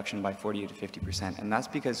material production by 40 to 50%. And that's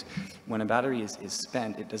because when a battery is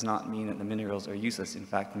spent, it does not mean that the minerals are useless. In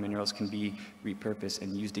fact, the minerals can be repurposed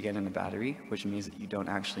and used again in a battery, which means that you don't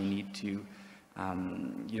actually need to,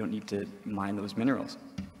 mine those minerals.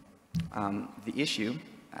 The issue,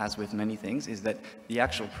 as with many things, is that the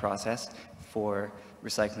actual process for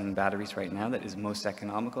recycling batteries right now that is most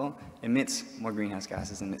economical emits more greenhouse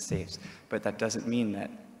gases than it saves. But that doesn't mean that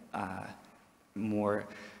more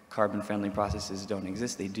carbon-friendly processes don't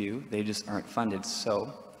exist. They do. They just aren't funded.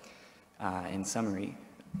 So, in summary,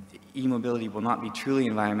 e-mobility will not be truly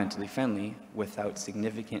environmentally friendly without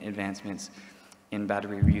significant advancements in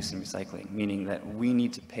battery reuse and recycling, meaning that we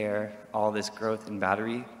need to pair all this growth in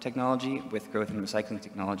battery technology with growth in recycling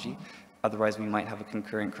technology. Otherwise, we might have a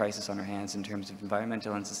concurrent crisis on our hands in terms of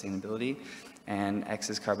environmental and sustainability and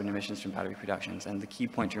excess carbon emissions from battery productions. And the key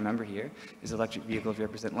point to remember here is electric vehicles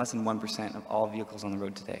represent less than 1% of all vehicles on the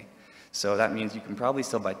road today. So that means you can probably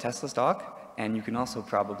still buy Tesla stock, and you can also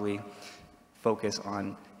probably focus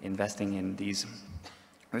on investing in these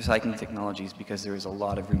recycling technologies because there is a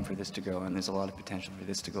lot of room for this to grow and there's a lot of potential for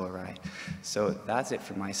this to go awry. So that's it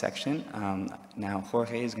for my section. Now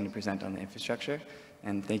Jorge is going to present on the infrastructure,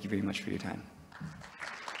 and thank you very much for your time.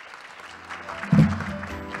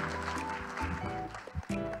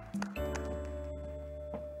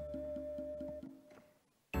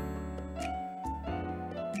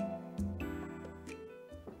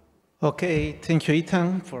 Okay, thank you,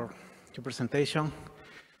 Ethan, for your presentation.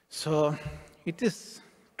 So it is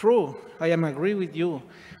true, I am agree with you.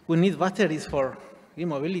 We need batteries for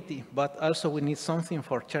e-mobility, but also we need something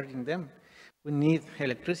for charging them. We need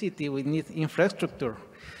electricity, we need infrastructure.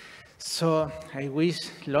 So I wish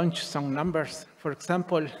launch some numbers. For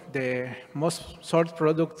example, the most sold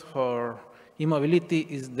product for e-mobility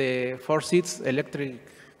is the 4-seat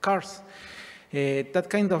electric cars. That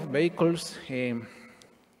kind of vehicles,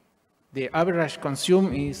 the average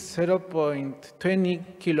consume is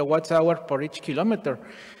 0.20 kilowatts hour per each kilometer.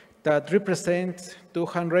 That represents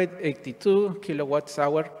 282 kilowatts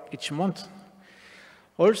hour each month.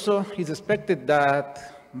 Also, it's expected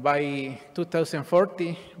that by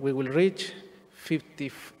 2040, we will reach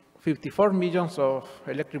 54 millions of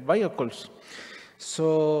electric vehicles.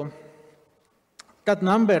 So that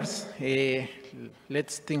numbers,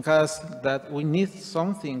 let's think us that we need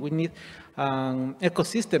something. We need an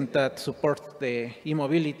ecosystem that supports the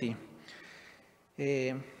e-mobility.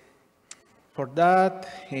 For that,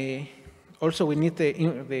 also we need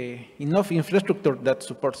enough infrastructure that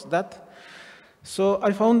supports that. So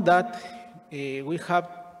I found that we have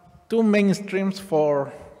two main streams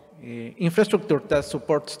for infrastructure that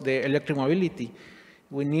supports the electric mobility.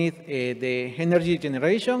 We need the energy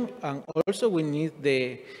generation, and also we need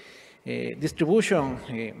the distribution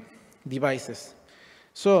devices.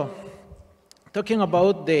 So, talking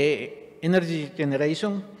about the energy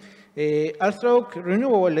generation, although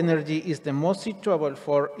renewable energy is the most suitable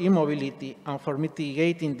for e-mobility and for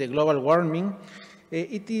mitigating the global warming,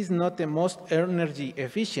 it is not the most energy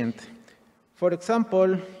efficient. For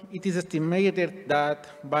example, it is estimated that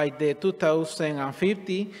by the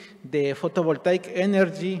 2050, the photovoltaic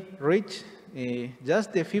energy reach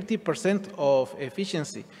just the 50% of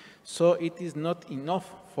efficiency. So it is not enough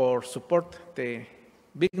for support the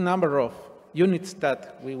big number of units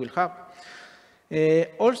that we will have.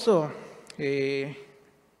 Also, we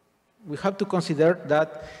have to consider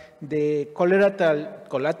that the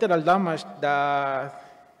collateral damage that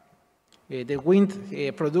the wind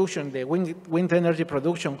production, the wind energy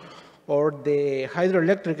production, or the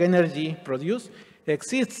hydroelectric energy produced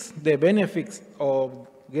exceeds the benefits of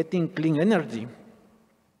getting clean energy.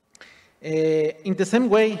 In the same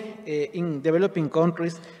way, in developing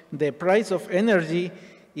countries, the price of energy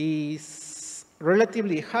is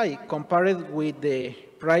relatively high compared with the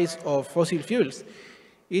price of fossil fuels.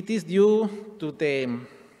 It is due to the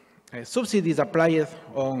subsidies applied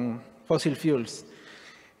on fossil fuels.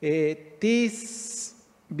 These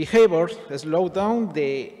behaviors slow down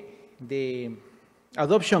the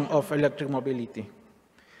adoption of electric mobility.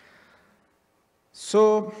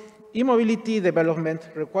 So, e-mobility development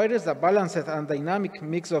requires a balanced and dynamic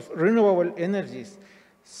mix of renewable energies.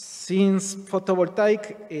 Since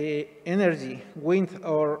photovoltaic energy, wind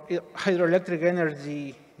or hydroelectric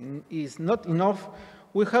energy is not enough,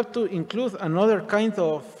 we have to include another kind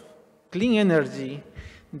of clean energy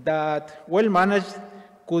that, well managed,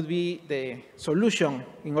 could be the solution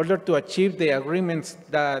in order to achieve the agreements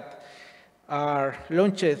that are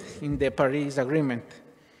launched in the Paris Agreement.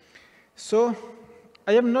 So,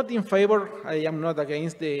 I am not in favor, I am not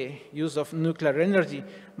against the use of nuclear energy,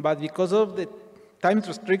 but because of the time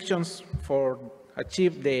restrictions for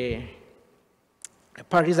achieve the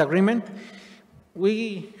Paris Agreement,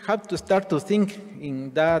 we have to start to think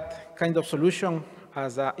in that kind of solution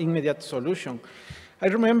as an immediate solution. I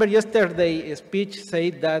remember yesterday a speech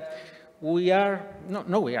said that we are,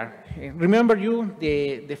 remember you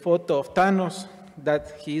the photo of Thanos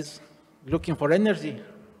that he's looking for energy.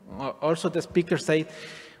 Also the speaker said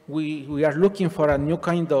we are looking for a new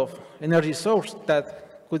kind of energy source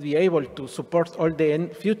that could be able to support all the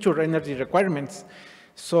future energy requirements.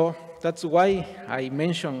 So that's why I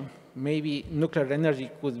mentioned maybe nuclear energy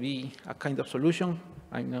could be a kind of solution.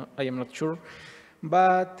 I am not sure.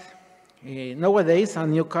 But nowadays, a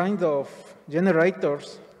new kind of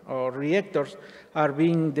generators or reactors are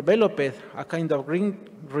being developed, a kind of green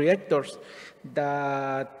reactors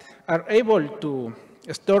that are able to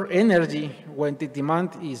store energy when the demand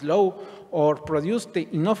is low or produce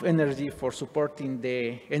enough energy for supporting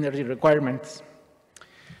the energy requirements.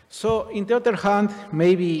 So, on the other hand,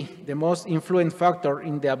 maybe the most influent factor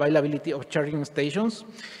in the availability of charging stations.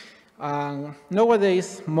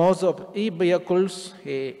 Nowadays, most of e-vehicles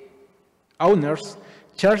owners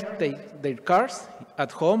charge their cars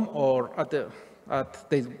at home or at their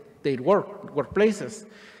workplaces.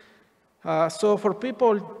 So, for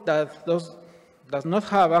people that does not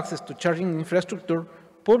have access to charging infrastructure,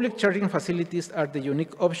 public charging facilities are the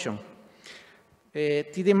unique option.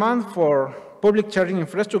 The demand for public charging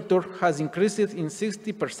infrastructure has increased in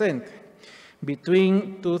 60%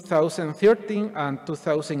 between 2013 and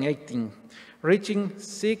 2018, reaching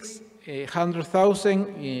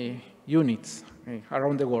 600,000 units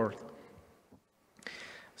around the world.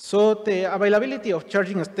 So the availability of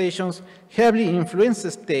charging stations heavily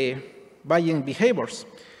influences the buying behaviors.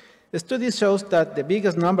 The study shows that the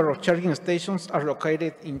biggest number of charging stations are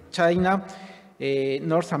located in China,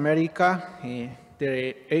 North America,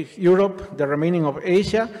 Europe, the remaining of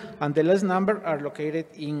Asia, and the less number are located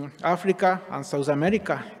in Africa and South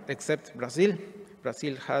America, except Brazil.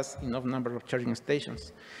 Brazil has enough number of charging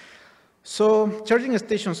stations. So charging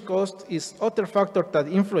stations cost is other factor that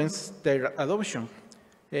influence their adoption.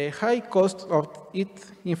 A high cost of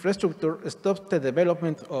its infrastructure stops the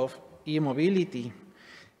development of e-mobility.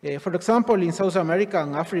 For example, in South America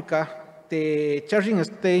and Africa, the charging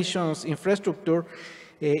stations infrastructure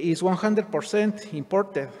is 100%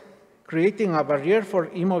 imported, creating a barrier for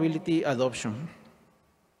e-mobility adoption.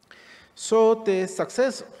 So the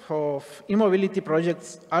success of e-mobility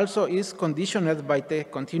projects also is conditioned by the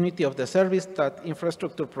continuity of the service that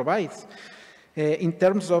infrastructure provides in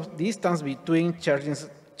terms of distance between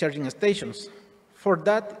charging stations. For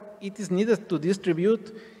that, it is needed to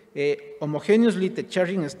distribute homogeneously the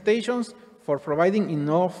charging stations for providing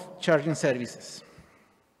enough charging services.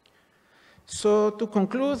 So to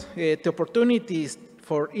conclude, the opportunities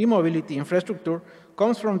for e-mobility infrastructure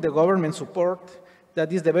comes from the government support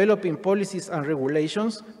that is developing policies and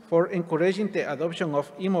regulations for encouraging the adoption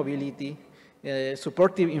of e-mobility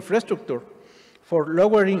supportive infrastructure, for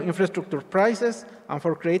lowering infrastructure prices, and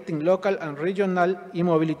for creating local and regional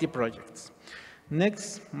e-mobility projects.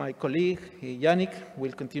 Next, my colleague Yannick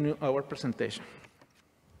will continue our presentation.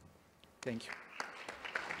 Thank you.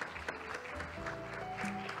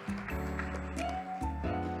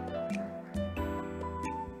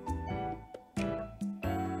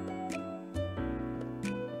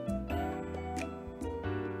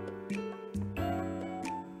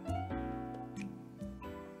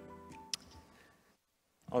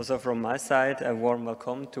 Also from my side, a warm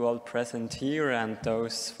welcome to all present here and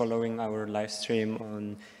those following our live stream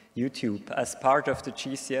on YouTube. As part of the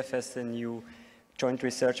GCF-SNU Joint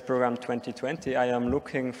Research Program 2020, I am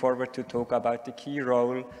looking forward to talk about the key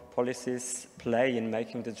role policies play in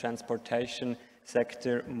making the transportation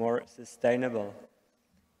sector more sustainable.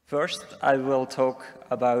 First, I will talk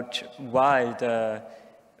about why the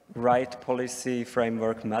right policy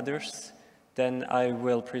framework matters. Then I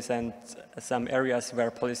will present some areas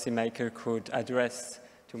where policymakers could address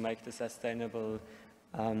to make the sustainable,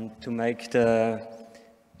 to make the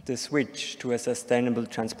switch to a sustainable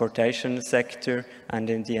transportation sector. And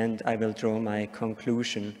in the end, I will draw my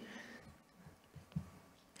conclusion.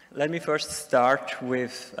 Let me first start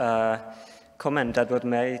with comment that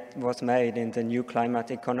was made in the new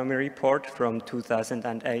climate economy report from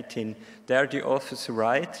 2018. There the authors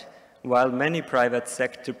write, while many private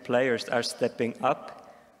sector players are stepping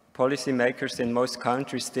up, policymakers in most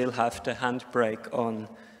countries still have the handbrake on.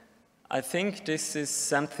 I think this is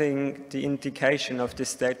something, the indication of this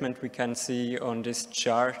statement we can see on this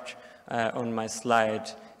chart on my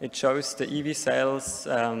slide. It shows the EV sales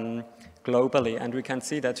globally, and we can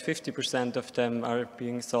see that 50% of them are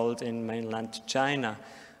being sold in mainland China.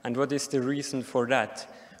 And what is the reason for that?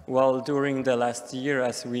 Well, during the last year,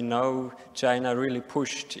 as we know, China really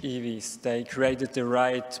pushed EVs. They created the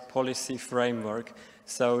right policy framework.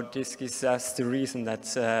 So this gives us the reason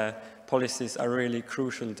that policies are really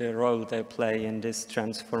crucial, the role they play in this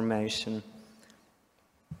transformation.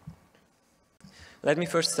 Let me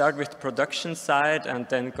first start with the production side and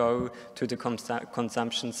then go to the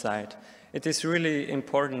consumption side. It is really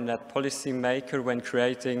important that policymakers, when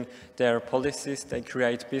creating their policies, they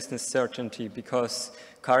create business certainty, because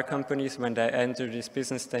car companies, when they enter this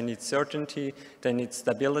business, they need certainty, they need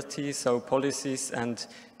stability, so policies and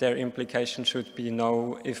their implication should be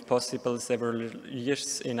known, if possible, several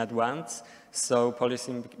years in advance, so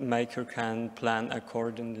policymakers can plan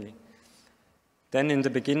accordingly. Then in the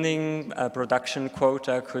beginning, a production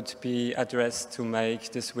quota could be addressed to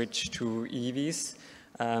make the switch to EVs.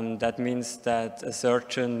 That means that a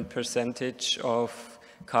certain percentage of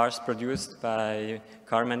cars produced by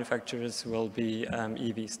car manufacturers will be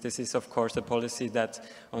EVs. This is, of course, a policy that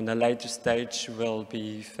on a later stage will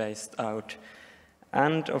be phased out.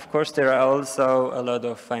 And, of course, there are also a lot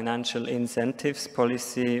of financial incentives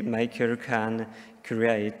policymakers can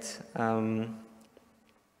create.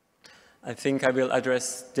 I think I will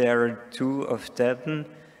address there two of them.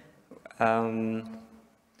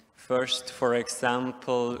 First, for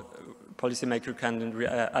example, policymakers can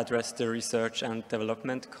address the research and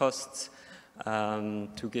development costs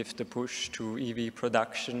to give the push to EV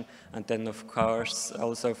production, and then, of course,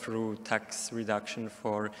 also through tax reduction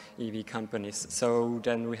for EV companies. So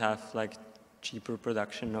then we have like cheaper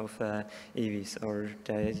production of EVs, or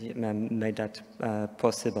they made that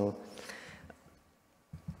possible.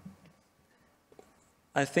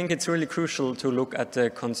 I think it's really crucial to look at the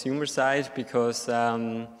consumer side, because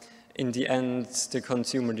in the end, the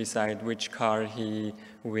consumer decides which car he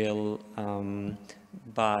will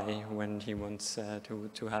buy when he wants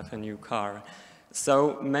to have a new car.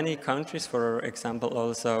 So many countries, for example,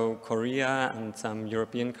 also Korea and some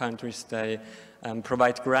European countries, they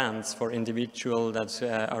provide grants for individuals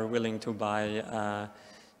that are willing to buy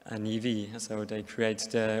an EV. So they create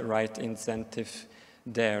the right incentive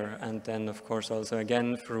there, and then of course also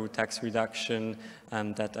again through tax reduction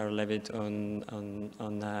that are levied on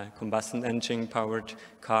combustion engine powered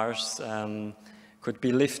cars could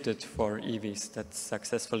be lifted for EVs. That's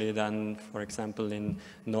successfully done, for example, in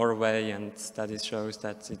Norway, and studies shows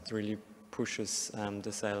that it really pushes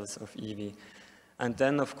the sales of EV. And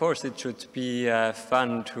then of course it should be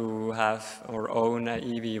fun to have or own an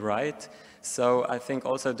EV, right? So I think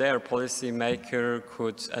also there policymaker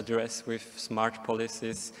could address with smart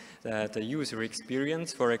policies the user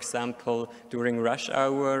experience. For example, during rush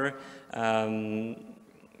hour,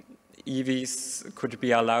 EVs could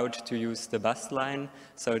be allowed to use the bus line,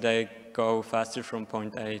 so they go faster from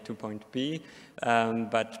point A to point B.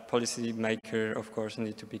 But policymakers, of course,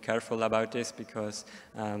 need to be careful about this, because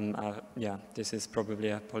yeah, this is probably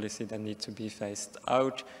a policy that needs to be phased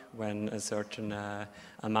out when a certain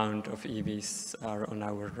amount of EVs are on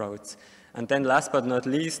our roads. And then last but not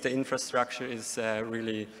least, the infrastructure is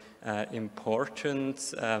really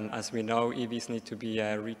important. As we know, EVs need to be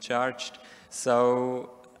recharged. So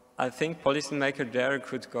I think policymakers there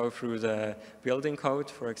could go through the building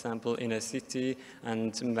code, for example, in a city,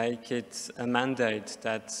 and make it a mandate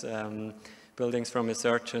that buildings from a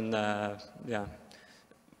certain, that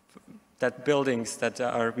buildings that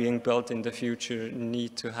are being built in the future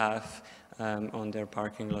need to have on their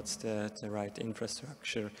parking lots the right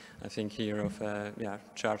infrastructure. I think here of a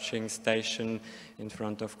charging station in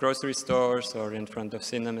front of grocery stores or in front of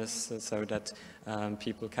cinemas, so that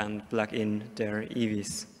people can plug in their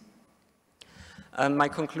EVs. And my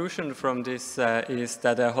conclusion from this is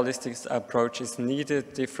that a holistic approach is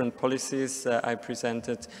needed. Different policies I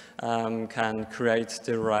presented can create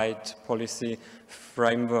the right policy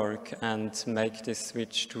framework and make this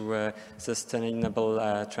switch to a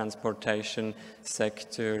sustainable transportation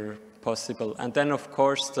sector possible. And then, of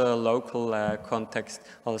course, the local context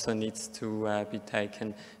also needs to be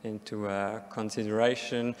taken into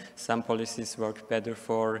consideration. Some policies work better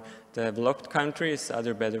for developed countries,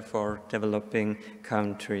 others better for developing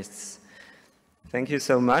countries. Thank you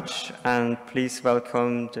so much, and please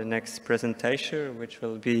welcome the next presenter, which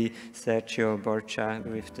will be Sergio Borcha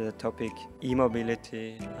with the topic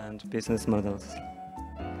e-mobility and business models.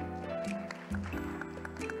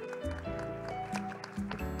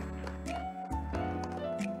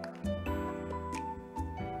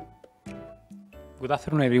 Good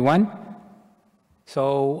afternoon, everyone.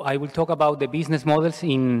 So I will talk about the business models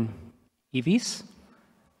in EVs.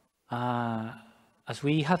 As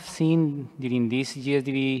we have seen during this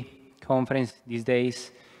GSDB conference these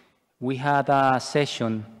days, we had a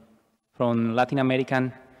session from Latin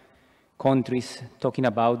American countries talking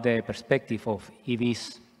about the perspective of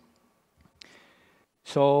EVs.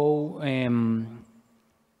 So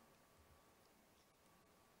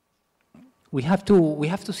we have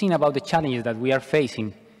to think about the challenges that we are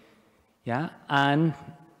facing, yeah, and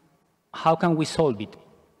how can we solve it.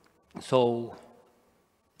 So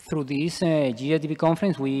through this GSDB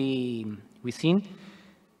conference, we've seen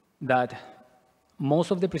that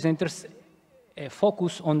most of the presenters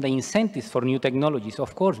focus on the incentives for new technologies.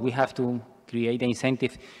 Of course, we have to create an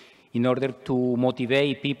incentive in order to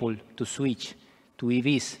motivate people to switch to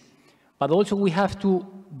EVs, but also we have to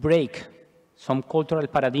break some cultural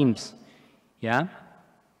paradigms, yeah,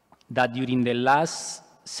 that during the last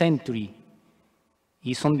century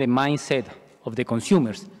is on the mindset of the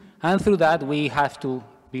consumers. And through that, we have to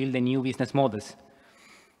build the new business models.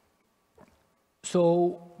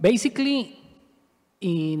 So basically,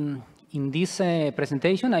 in this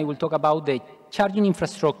presentation, I will talk about the charging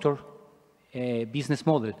infrastructure business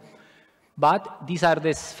model. But these are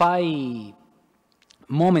the 5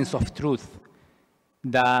 moments of truth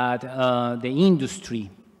that the industry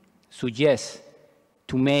suggests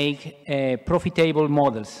to make profitable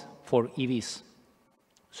models for EVs.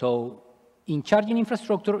 So in charging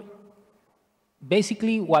infrastructure,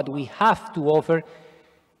 basically what we have to offer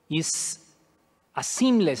is a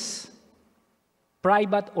seamless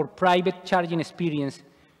private charging experience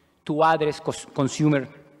to address consumer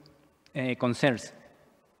concerns.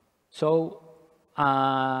 So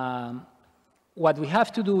what we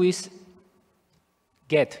have to do is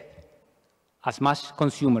get as much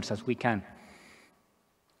consumers as we can.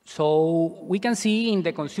 So we can see in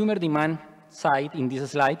the consumer demand side in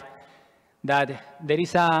this slide that there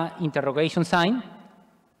is an interrogation sign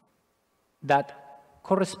that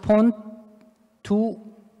corresponds to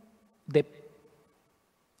the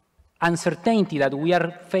uncertainty that we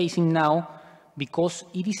are facing now, because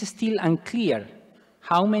it is still unclear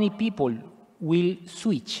how many people will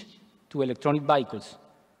switch to electronic vehicles.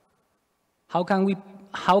 How can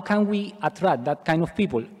we attract that kind of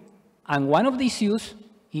people? And one of the issues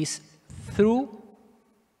is through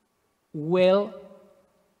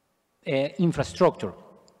infrastructure.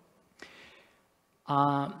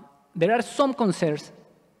 There are some concerns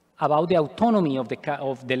about the autonomy of the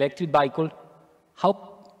electric vehicle.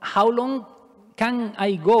 How long can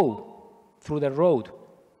I go through the road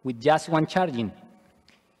with just one charging?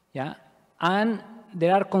 Yeah? And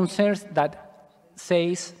there are concerns that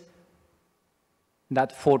says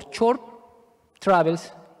that for short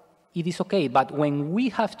travels, it is okay, but when we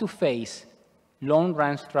have to face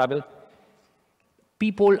long-run travel,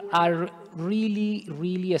 people are really,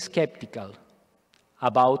 really skeptical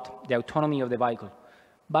about the autonomy of the vehicle.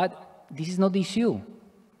 But this is not the issue.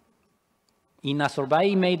 In a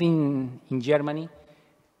survey made in Germany,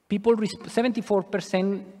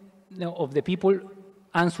 74% of the people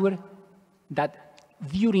answer that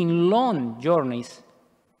during long journeys,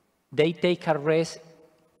 they take a rest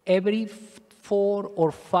every 4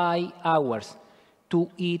 or 5 hours to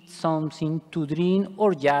eat something, to drink,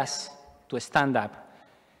 or just to stand up.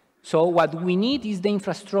 So what we need is the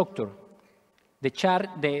infrastructure,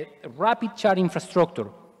 the rapid charge infrastructure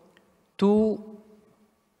to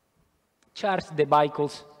charge the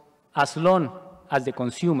vehicles as long as the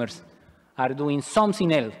consumers are doing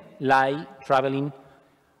something else, like traveling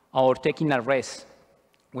or taking a rest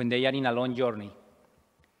when they are in a long journey.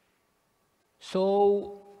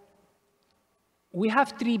 So we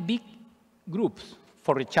have 3 big groups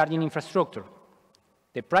for the charging infrastructure.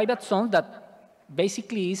 The private zone, that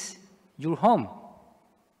basically is your home.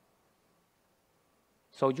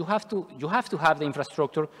 So you have to have the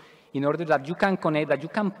infrastructure in order that you can connect, that you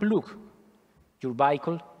can plug your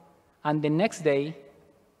vehicle, and the next day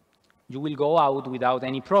you will go out without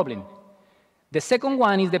any problem. The second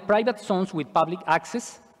one is the private zones with public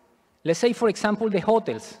access. Let's say, for example, the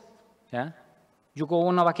hotels. Yeah? You go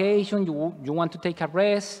on a vacation, you want to take a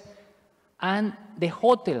rest, and the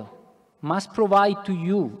hotel must provide to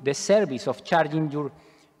you the service of charging your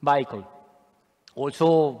vehicle.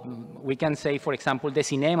 Also, we can say, for example, the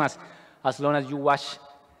cinemas, as long as you watch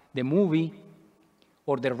the movie,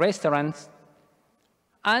 or the restaurants,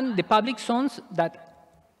 and the public zones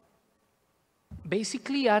that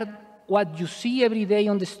basically are what you see every day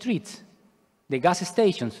on the streets, the gas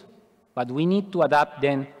stations, but we need to adapt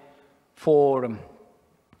them for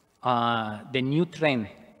the new trend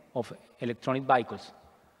of electronic vehicles.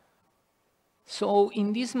 So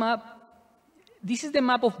in this map, this is the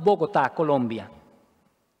map of Bogota, Colombia.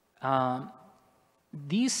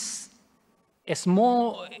 This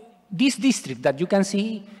district that you can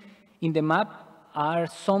see in the map are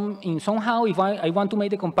somehow, if I want to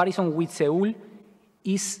make the comparison with Seoul,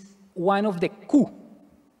 is one of the Q,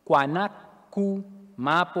 Kwanaku,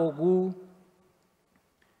 Mapogu,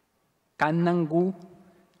 Kannangu,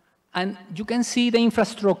 and you can see the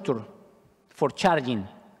infrastructure for charging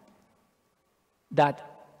that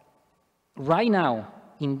right now,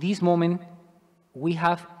 in this moment, we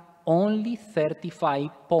have only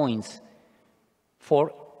 35 points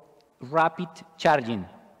for rapid charging.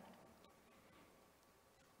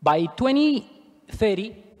 By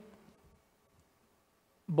 2030,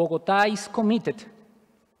 Bogota is committed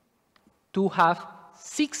to have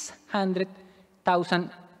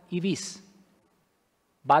 600,000 EVs,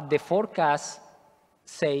 but the forecast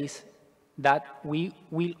says that we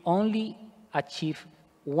will only achieve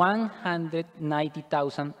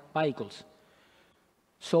 190,000 vehicles.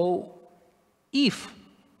 So if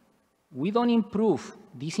we don't improve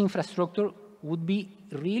this infrastructure, it would be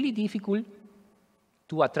really difficult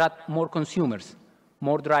to attract more consumers,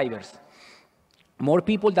 more drivers, more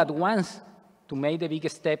people that want to make the big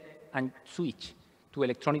step and switch to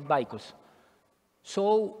electronic vehicles.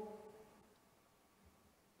 So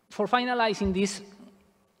for finalizing this,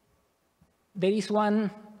 there is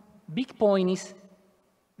one big point is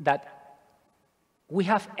that we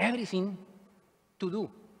have everything to do.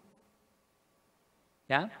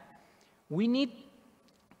 Yeah? We need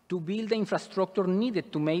to build the infrastructure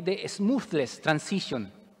needed to make the smoothest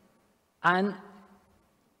transition. And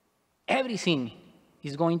everything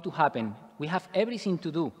is going to happen. We have everything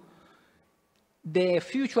to do. The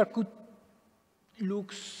future could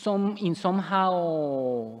look somehow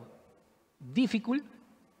difficult,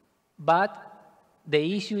 but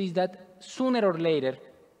the issue is that sooner or later,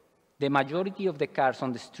 the majority of the cars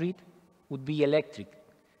on the street would be electric.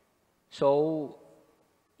 So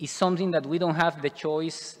it's something that we don't have the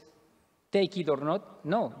choice, take it or not.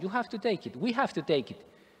 No, you have to take it. We have to take it.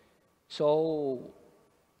 So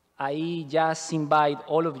I just invite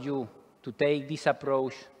all of you to take this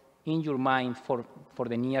approach in your mind for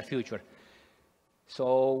the near future.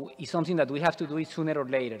 So it's something that we have to do it sooner or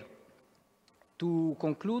later. To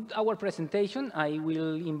conclude our presentation, I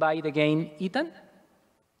will invite again Ethan.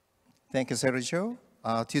 Thank you, Sergio.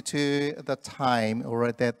 Due to the time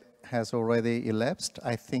that has already elapsed,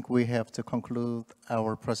 I think we have to conclude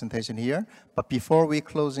our presentation here. But before we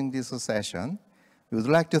closing this session, we would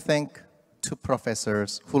like to thank two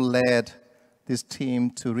professors who led this team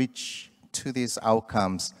to reach to these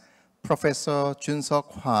outcomes. Professor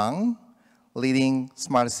Junseok Hwang, leading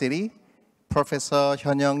Smart City, Professor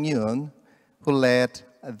Hyun-young Yoon, who led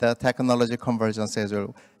the technology convergence as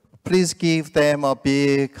well. Please give them a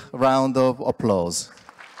big round of applause.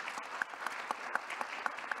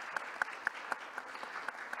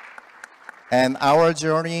 And our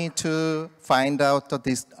journey to find out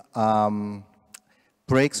these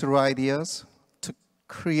breakthrough ideas, to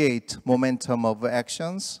create momentum of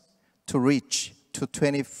actions, to reach to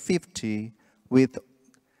 2050 with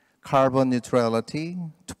carbon neutrality,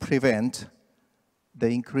 to prevent the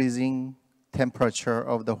increasing temperature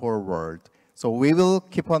of the whole world. So we will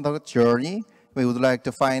keep on the journey. We would like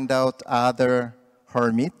to find out other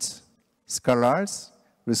hermits, scholars,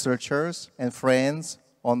 researchers, and friends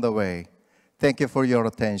on the way. Thank you for your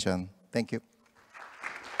attention. Thank you.